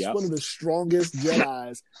like one of the strongest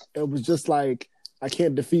Jedis, and was just like, I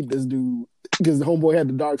can't defeat this dude because the homeboy had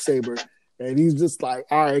the Darksaber, and he's just like,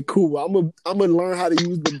 all right, cool. I'm gonna learn how to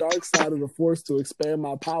use the dark side of the Force to expand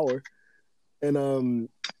my power, and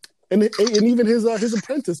even his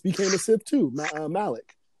apprentice became a Sith too,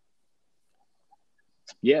 Malik.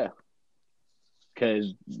 Yeah,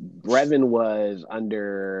 because Revan was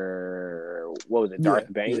under what was it,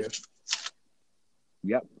 Darth Bane? Yeah.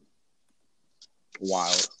 Yep.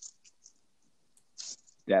 Wild.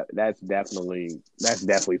 That's definitely something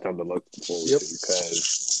to look forward to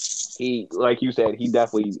because he, like you said, he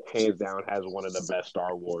definitely hands down has one of the best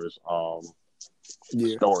Star Wars stories.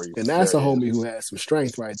 And that's a homie who has some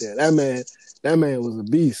strength right there. That man was a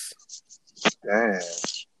beast. Damn.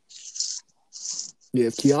 Yeah,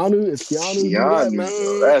 if Keanu do that, man,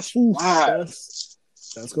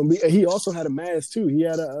 that's gonna be. And he also had a mask too. He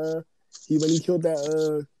had when he killed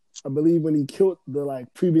that I believe when he killed the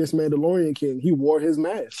previous Mandalorian king, he wore his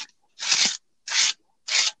mask.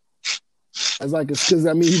 As because he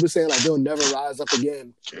was saying they'll never rise up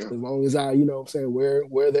again as long as I,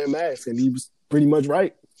 wear their masks, and he was pretty much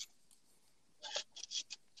right.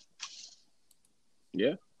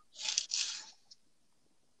 Yeah.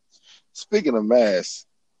 Speaking of masks,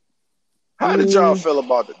 how did y'all feel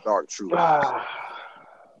about the Dark Troopers?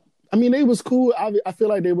 I mean, they was cool. I feel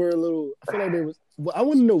like they were a little. I feel like they was. I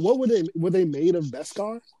want to know what were they made of?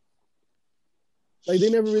 Beskar? Like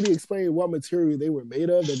they never really explained what material they were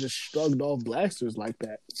made of. They just shrugged off blasters like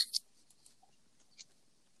that.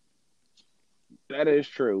 That is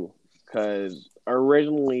true, because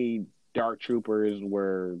originally Dark Troopers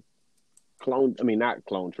were not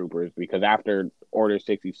clone troopers, because after Order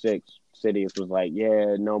 66, Sidious was like,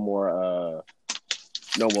 yeah, no more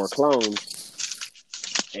clones,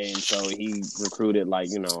 and so he recruited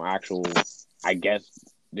actual. I guess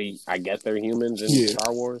they're humans in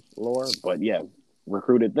Star Wars lore, but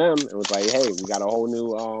recruited them and was like, hey, we got a whole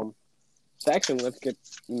new section. Let's get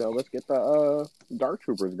the Dark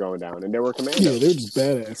Troopers going down, and they were commandos. Yeah, they're just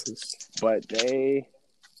badasses. But they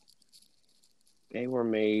were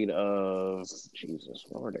made of Jesus.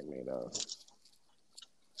 What were they made of?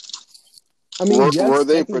 I mean, were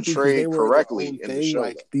they portrayed correctly in the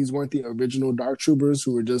show? These weren't the original Dark Troopers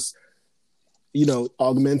who were just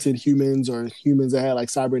augmented humans or humans that had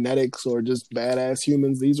cybernetics or just badass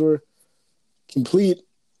humans. These were complete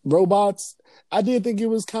robots. I did think it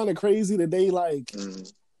was kind of crazy that they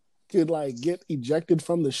could get ejected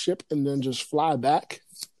from the ship and then just fly back.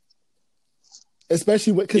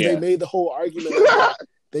 Especially because they made the whole argument that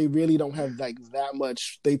they really don't have that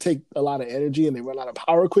much. They take a lot of energy and they run out of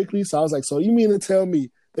power quickly. So I was like, so you mean to tell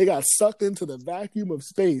me they got sucked into the vacuum of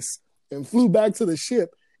space and flew back to the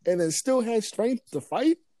ship and then still had strength to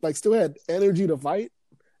fight? Still had energy to fight?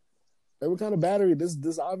 Like, what kind of battery?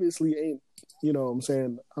 This obviously ain't, what I'm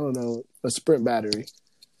saying? I don't know, a sprint battery.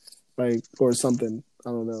 Or something. I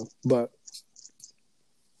don't know. But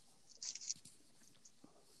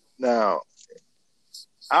now,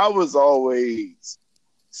 I was always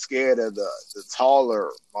scared of the taller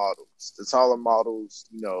models. The taller models,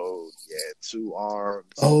 had 2 arms.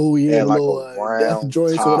 Oh yeah, and like little, a round death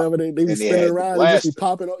joints top, or whatever they be spinning around and just be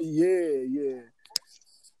blaster. popping. Yeah.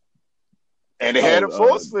 And they had a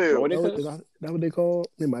force field. Is that what they call?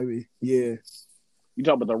 It might be. Yeah. You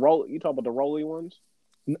talking about the roll? You talking about the rolly ones?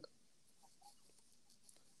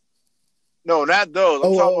 No, not those.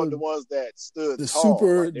 I'm talking about the ones that stood the tall.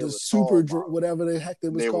 Super whatever the heck they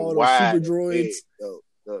was called, or super droids.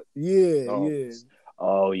 Yeah.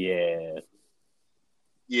 Oh yeah.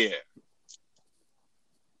 Yeah.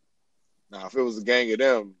 Now, if it was a gang of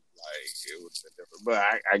them, it would have been different. But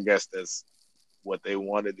I guess that's what they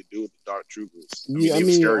wanted to do with the Dark Troopers. It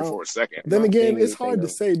was scary for a second. Then again, it's hard to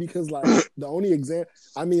say because the only example,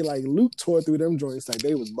 Luke tore through them joints like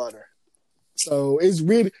they was butter. So it's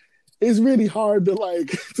really hard to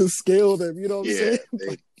to scale them. You know what I'm saying?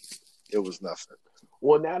 It was nothing.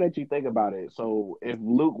 Well, now that you think about it, so if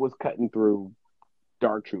Luke was cutting through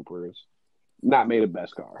Dark Troopers, not made of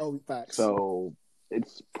Beskar. Oh, facts. So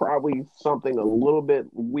it's probably something a little bit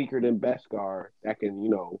weaker than Beskar that can,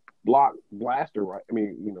 block blaster. Right? I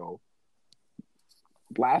mean,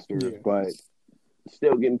 blasters, but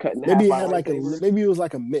still getting cut in half. Maybe it had maybe it was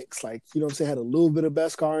like a mix, you know what I'm saying, had a little bit of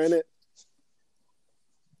Beskar in it.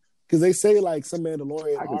 Because they say some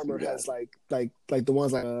Mandalorian armor has like the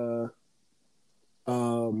ones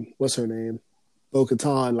what's her name,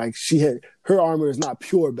 Bo-Katan. Her armor is not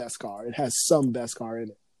pure Beskar; it has some Beskar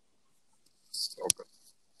in it. Okay.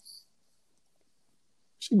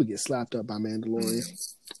 She would get slapped up by Mandalorian.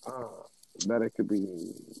 That it could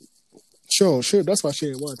be. Sure. That's why she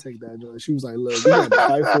didn't want to take that joint. She was like, "Look, we got to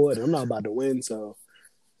fight for it. I'm not about to win, so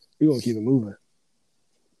we're gonna keep it moving."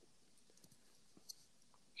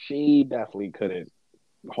 She definitely couldn't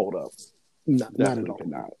hold up. Not at all.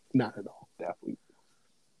 Not at all. Definitely.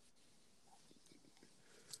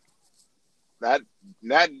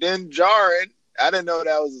 Not Din Djarin. I didn't know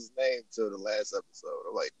that was his name till the last episode.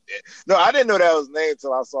 I'm like, no, I didn't know that was his name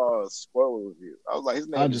till I saw a spoiler review. I was like, his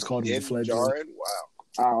name. I just called him Din Djarin. Wow.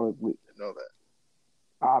 I honestly didn't know that.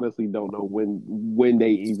 I honestly don't know when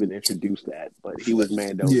they even introduced that, but he was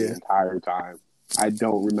Mando the entire time. I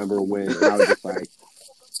don't remember when. And I was just like,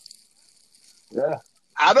 yeah.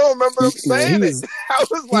 I don't remember him saying it. I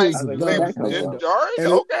was like, Din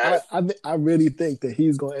Djarin? Okay. I really think that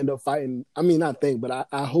he's going to end up fighting. I mean, not think, but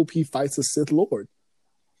I hope he fights a Sith Lord.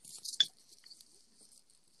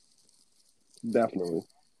 Definitely.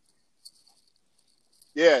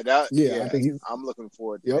 Yeah, I think I'm looking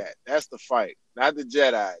forward to that. That's the fight. Not the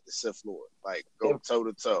Jedi, the Sith Lord. Go toe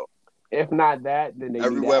to toe. If not that, then they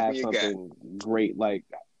need to have something great like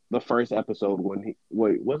the first episode when he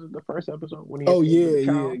was it the first episode when he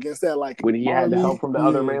against that when he had the help from the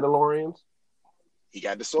other Mandalorians. He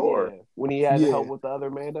got the sword. Yeah. When he had the help with the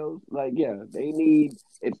other Mandos. They need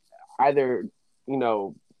it either,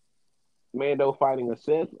 Mando fighting a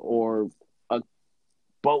Sith or a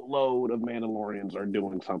boatload of Mandalorians are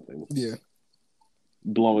doing something. Yeah.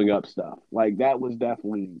 Blowing up stuff. That was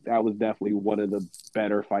definitely one of the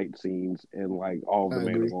better fight scenes in all of the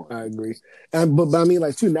Mandalorian. I agree. But I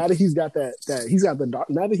mean too, now that he's got now that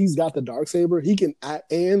he's got the Darksaber, he can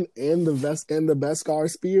and the Beskar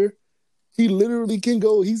spear, he literally can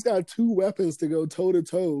go. He's got 2 weapons to go toe to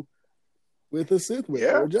toe with a Sith with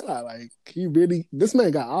or Jedi. This man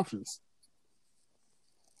got options.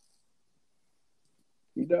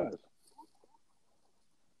 He does.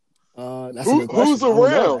 That's a good question. Who's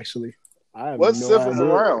around? Actually, what Sith is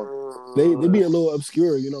around? They be a little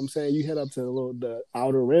obscure. You know what I'm saying? You head up to the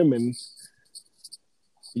outer rim, and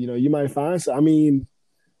you might find. I mean,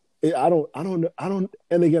 I don't know.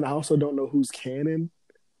 And again, I also don't know who's canon.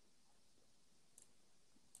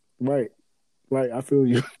 Right. I feel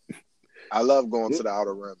you. I love going to the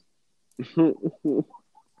outer rim.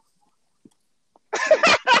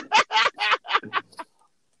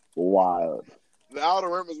 Wild. The outer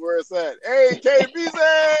rim is where it's at. Hey,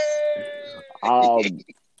 KBZ!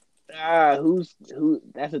 Who?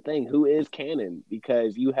 That's the thing. Who is canon?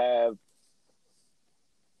 Because you have.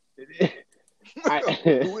 Who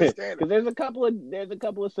is canon? Because there's a couple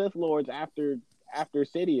of Sith Lords after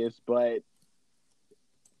Sidious, but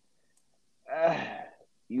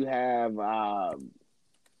you have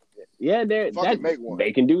make one.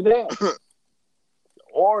 They can do that.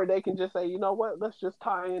 Or they can just say, you know what? Let's just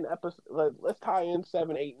tie in let's tie in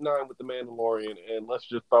 7, 8, 9 with the Mandalorian, and let's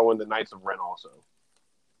just throw in the Knights of Ren also.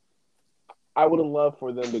 I would have loved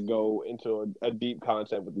for them to go into a deep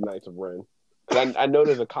concept with the Knights of Ren. I know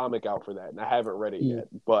there's a comic out for that, and I haven't read it yet,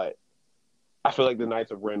 but I feel like the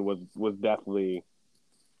Knights of Ren was definitely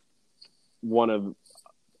one of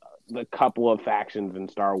the couple of factions in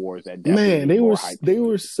Star Wars that they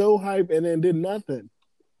were so hype and then did nothing.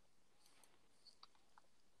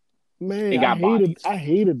 Man, I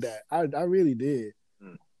hated that. I really did.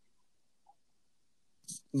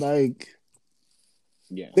 Like,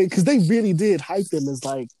 yeah, because they really did hype them as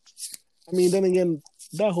like. I mean, then again,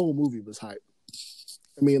 that whole movie was hype.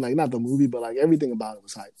 I mean, like not the movie, but like everything about it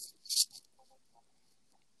was hype.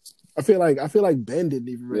 I feel like Ben didn't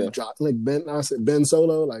even really drop. Like Ben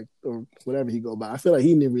Solo, like or whatever he go by. I feel like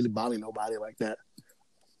he didn't really bother nobody like that.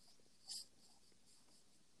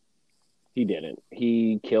 He didn't.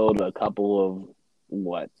 He killed a couple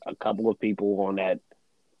of people on that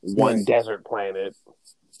one desert planet.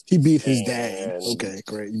 He beat his dad. Okay,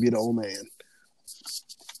 great. You beat the old man.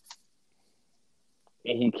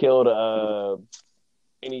 And he killed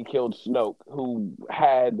Snoke, who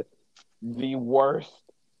had the worst.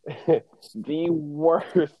 The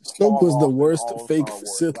worst. Snoke was the worst fake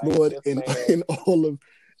Sith Lord in all of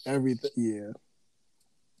everything. Yeah.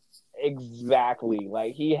 Exactly.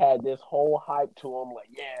 Like he had this whole hype to him. Like,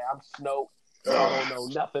 yeah, I'm Snoke. Y'all don't know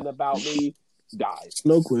nothing about me. Dies.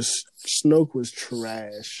 Snoke was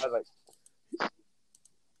trash. I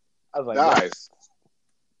was like,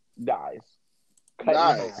 dies.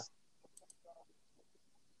 Nice.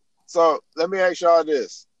 So let me ask y'all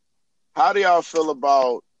this: how do y'all feel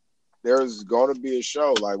about? There's going to be a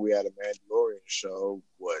show like we had a Mandalorian show.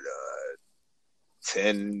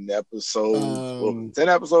 10 episodes? 10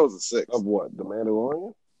 episodes or 6 of what? The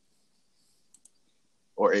Mandalorian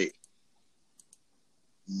or 8?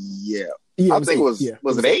 Yeah, I think it was.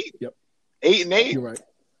 Was it 8? Yep, 8 and 8. You're right.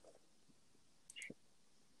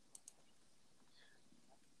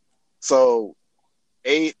 So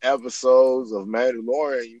 8 episodes of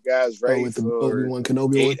Mandalorian. You guys ready with the for Obi-Wan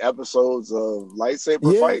Kenobi 8 episodes of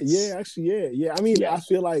lightsaber fights? Yeah, actually, yeah. I mean, I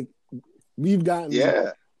feel like we've gotten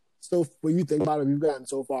So when you think about it, we've gotten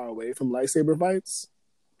so far away from lightsaber fights.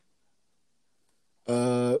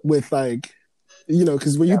 With like,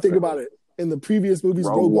 because when you think about it, in the previous movies,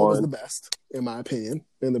 Rogue One was the best, in my opinion.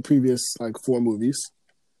 In the previous 4 movies,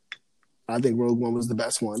 I think Rogue One was the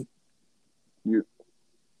best one. You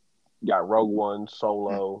got Rogue One,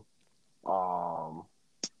 Solo. That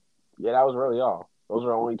was really all. Those are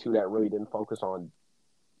the only 2 that really didn't focus on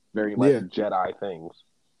very much Jedi things.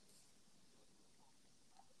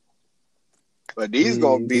 But these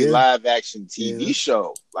gonna be live action TV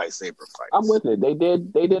show lightsaber fights. I'm with it. They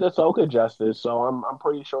did Ahsoka justice, so I'm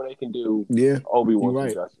pretty sure they can do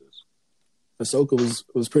Obi-Wan justice. Ahsoka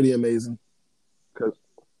was pretty amazing.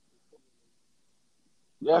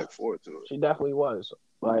 Look forward to it. She definitely was.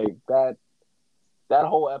 Like that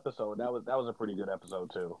whole episode, that was a pretty good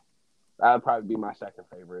episode too. That would probably be my second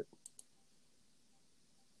favorite.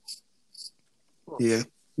 Yeah.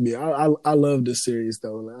 Yeah, I love this series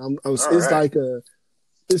though. It's like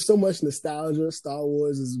there's so much nostalgia. Star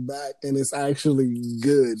Wars is back, and it's actually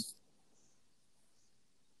good.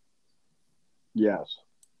 Yes.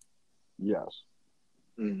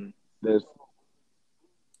 Mm-hmm.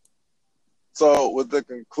 So, with the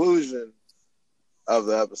conclusion of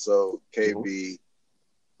the episode, KB,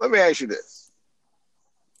 let me ask you this: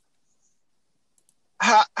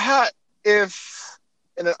 how if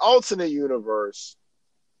in an alternate universe,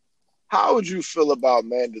 how would you feel about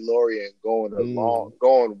Mandalorian going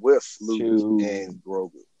with Luke and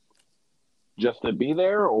Grogu? Just to be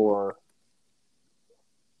there, or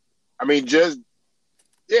I mean, I'd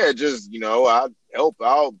help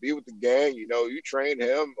out, be with the gang. You train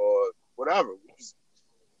him or whatever.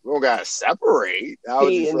 We don't gotta separate. How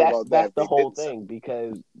would you feel about that? That's the whole thing,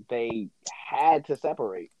 because they had to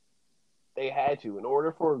separate. They had to in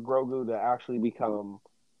order for Grogu to actually become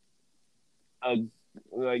a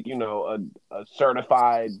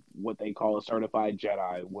certified, what they call a certified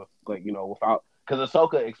Jedi, with without, because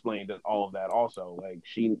Ahsoka explained all of that also. Like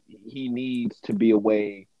he needs to be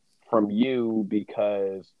away from you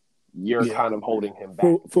because you're kind of holding him back.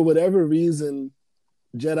 For whatever reason,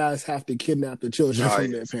 Jedis have to kidnap the children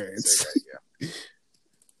from their parents.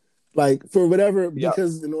 Like for whatever,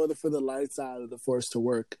 because in order for the light side of the Force to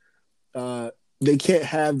work, they can't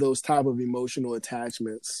have those type of emotional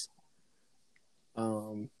attachments.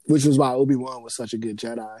 Which is why Obi-Wan was such a good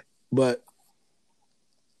Jedi. But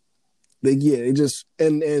they just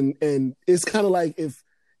and it's kind of like if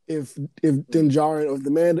Din Djarin or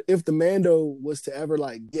if the Mando was to ever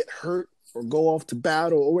get hurt or go off to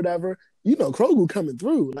battle or whatever, Grogu coming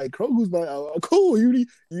through. Like Grogu's like, oh, cool, you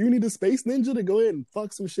need a space ninja to go ahead and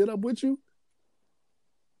fuck some shit up with you.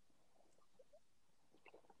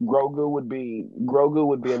 Grogu would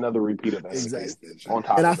be another repeat of exactly. On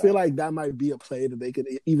top, and I feel like that might be a play that they could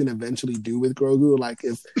even eventually do with Grogu. Like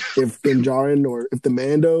if Din Djarin or if the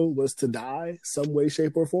Mando was to die some way,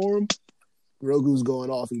 shape, or form, Grogu's going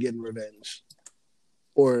off and getting revenge,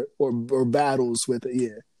 or battles with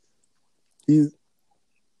it. Yeah,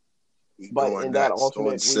 But in that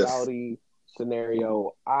alternate reality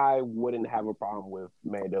scenario, I wouldn't have a problem with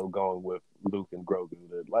Mando going with Luke and Grogu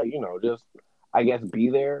to, like, just, I guess, be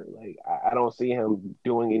there. Like, I don't see him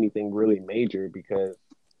doing anything really major, because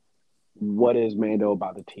what is Mando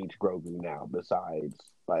about to teach Grogu now besides,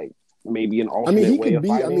 like, maybe an alternate way of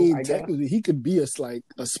fighting? Technically, he could be a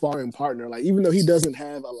sparring partner. Like, even though he doesn't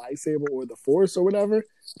have a lightsaber or the Force or whatever,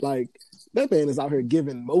 like, that man is out here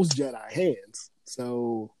giving most Jedi hands.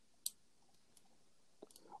 So,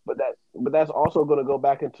 but that's also going to go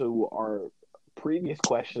back into our previous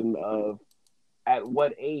question of, at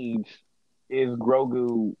what age is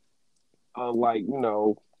Grogu,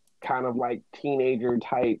 kind of like teenager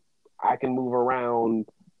type, I can move around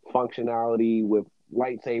functionality with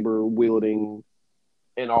lightsaber wielding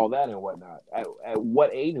and all that and whatnot. At what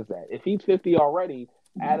age is that? If he's 50 already,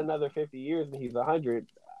 add another 50 years and he's 100,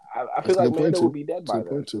 I feel like Mando would be dead by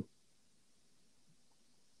then.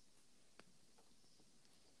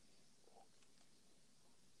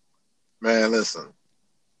 Man, listen.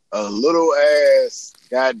 A little ass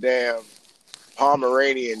goddamn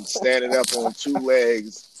Pomeranian standing up on two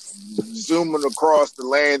legs, zooming across the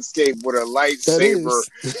landscape with a lightsaber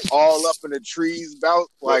all up in the trees,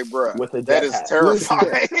 like, bruh, that is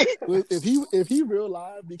terrifying. Listen, if he real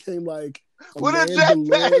life became like a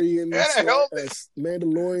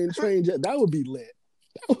Mandalorian train jet, that would be lit.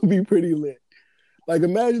 That would be pretty lit. Like,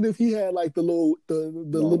 imagine if he had like the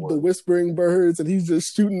whispering birds and he's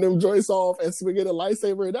just shooting them joints off and swinging a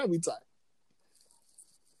lightsaber. That'd be tight.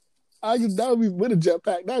 That would be with a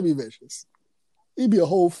jetpack. That'd be vicious. He'd be a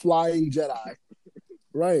whole flying Jedi,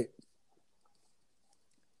 right?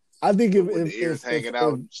 I think if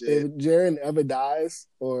Jaren ever dies,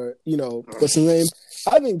 or what's his name,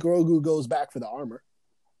 I think Grogu goes back for the armor.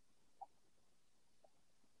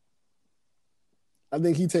 I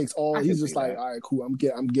think he takes all. He's just like, all right, cool. I'm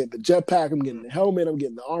getting the jetpack. I'm getting the helmet. I'm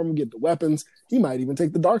getting the armor. I'm getting the weapons. He might even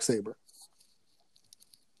take the Darksaber.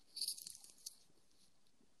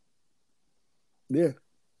 Yeah,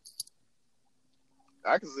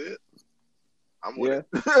 I can see it. I'm with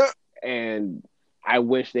it. And I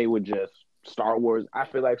wish they would just Star Wars. I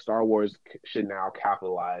feel like Star Wars should now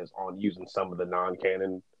capitalize on using some of the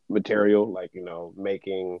non-canon material, like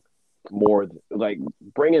making more, like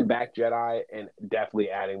bringing back Jedi and definitely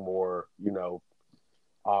adding more,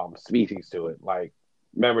 species to it. Like,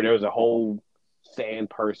 remember there was a whole sand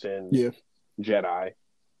person, Jedi,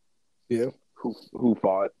 who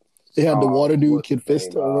fought. They had the water dude, Kit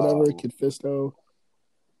Fisto or whatever, Kit Fisto.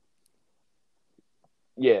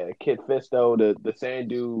 Yeah, Kit Fisto. The sand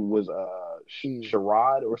dude was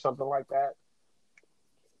Sherrod or something like that.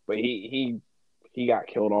 But he got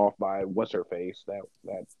killed off by what's her face? That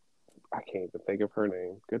I can't even think of her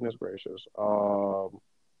name. Goodness gracious. Aura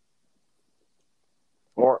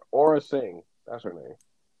Singh. That's her name.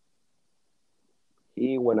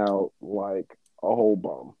 He went out like a whole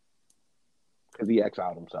bum because he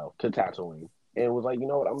exiled himself to Tatooine and was like, you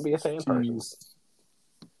know what? I'm gonna be a sand person.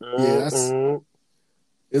 Yeah,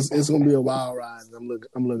 it's gonna be a wild ride.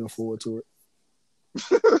 I'm looking forward to it.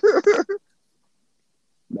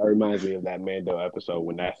 That reminds me of that Mando episode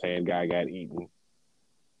when that sand guy got eaten.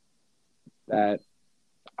 That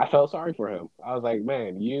I felt sorry for him. I was like,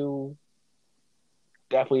 man, you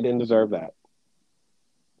definitely didn't deserve that.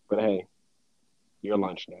 But hey, your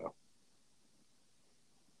lunch now.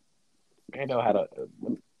 Mando had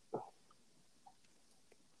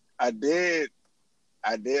I did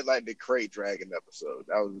like the Crate Dragon episode.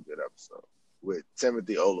 That was a good episode with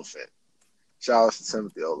Timothy Olyphant. Shout out to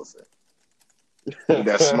Timothy Olyphant. With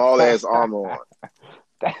that small ass armor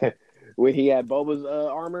on. When he had Boba's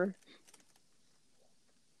armor?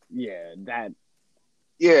 Yeah, that.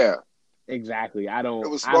 Yeah. Exactly. It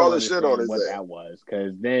was small as shit on his what that was,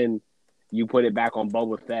 because then you put it back on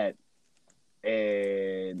Boba Fett,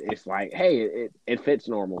 and it's like, hey, it fits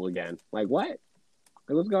normal again. Like, what? Like,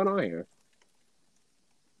 what's going on here?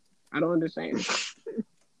 I don't understand.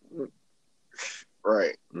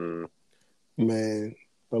 Right. Man,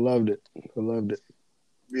 I loved it.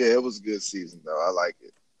 Yeah, it was a good season though. I like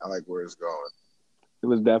it. I like where it's going. It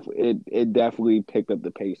was definitely picked up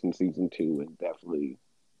the pace in season 2 and definitely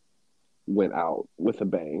went out with a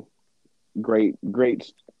bang. Great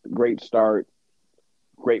start,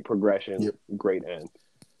 great progression, great end.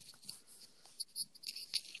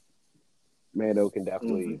 Mando can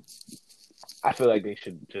definitely. I feel like they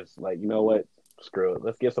should just you know what? Screw it.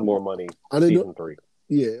 Let's get some more money. Season 3.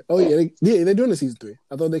 Yeah. Oh yeah. They're doing the season 3.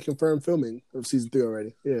 I thought they confirmed filming of season 3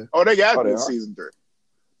 already. Yeah. Oh, they got season 3.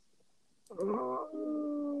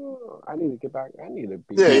 I need to get back. I need to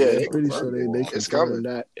be. Yeah. I'm pretty sure they confirmed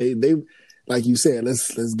that. They like you said.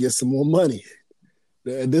 Let's get some more money.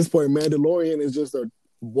 At this point, Mandalorian is just a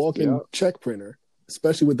walking check printer,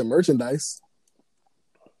 especially with the merchandise.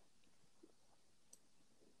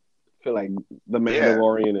 I feel like the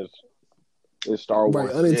Mandalorian is Star Wars.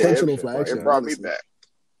 Right, unintentional flagship. It brought me back.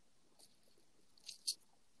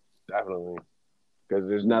 Definitely. Because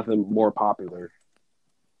there's nothing more popular.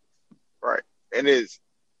 Right. And it's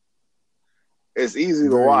easy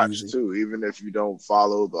to watch too, even if you don't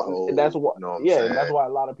follow the whole. And that's why, and that's why a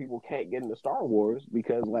lot of people can't get into Star Wars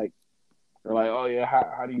because, they're like, oh yeah,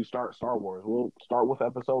 how do you start Star Wars? Well, start with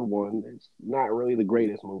Episode 1. It's not really the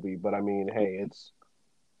greatest movie, but I mean, hey,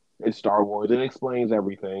 it's Star Wars. It explains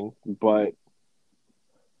everything, but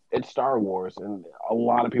it's Star Wars, and a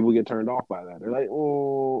lot of people get turned off by that. They're like,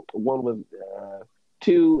 oh, 1 was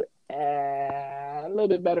 2, a little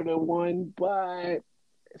bit better than 1, but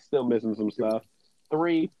it's still missing some stuff.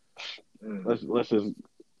 3, let's just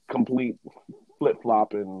complete flip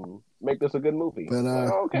flop and make this a good movie.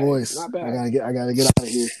 But boys, I gotta get out of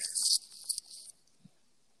here.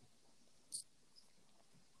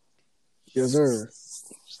 Yes, sir.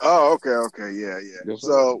 Oh, okay, yeah. Yes,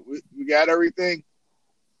 so we got everything.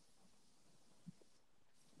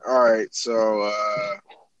 All right, so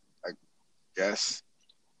I guess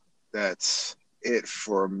that's it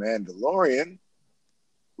for Mandalorian.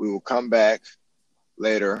 We will come back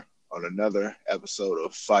later on another episode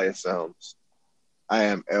of Fire Films. I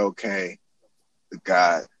am LK, the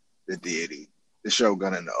God, the deity, the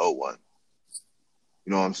Shogun and the O1.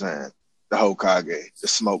 You know what I'm saying? The Hokage, the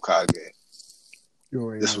Smoke Kage.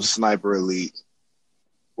 This was Sniper Elite.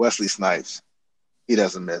 Wesley Snipes. He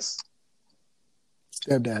doesn't miss.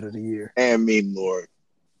 Stepdad of the year. And Meme Lord,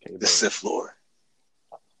 the Sith Lord.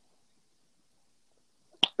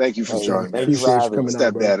 Thank you for joining us.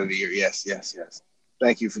 Stepdad of the year. Yes.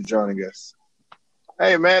 Thank you for joining us.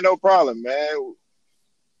 Hey, man, no problem, man.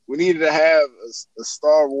 We needed to have a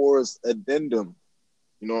Star Wars addendum.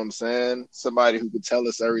 You know what I'm saying? Somebody who could tell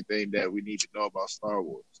us everything that we need to know about Star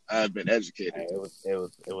Wars. I've been educated. Hey, it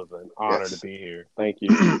was an honor to be here. Thank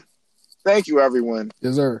you. Thank you, everyone.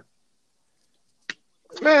 Yes, sir.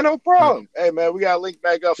 Man, no problem. Hey, man, we got to link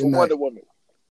back up for Wonder Woman.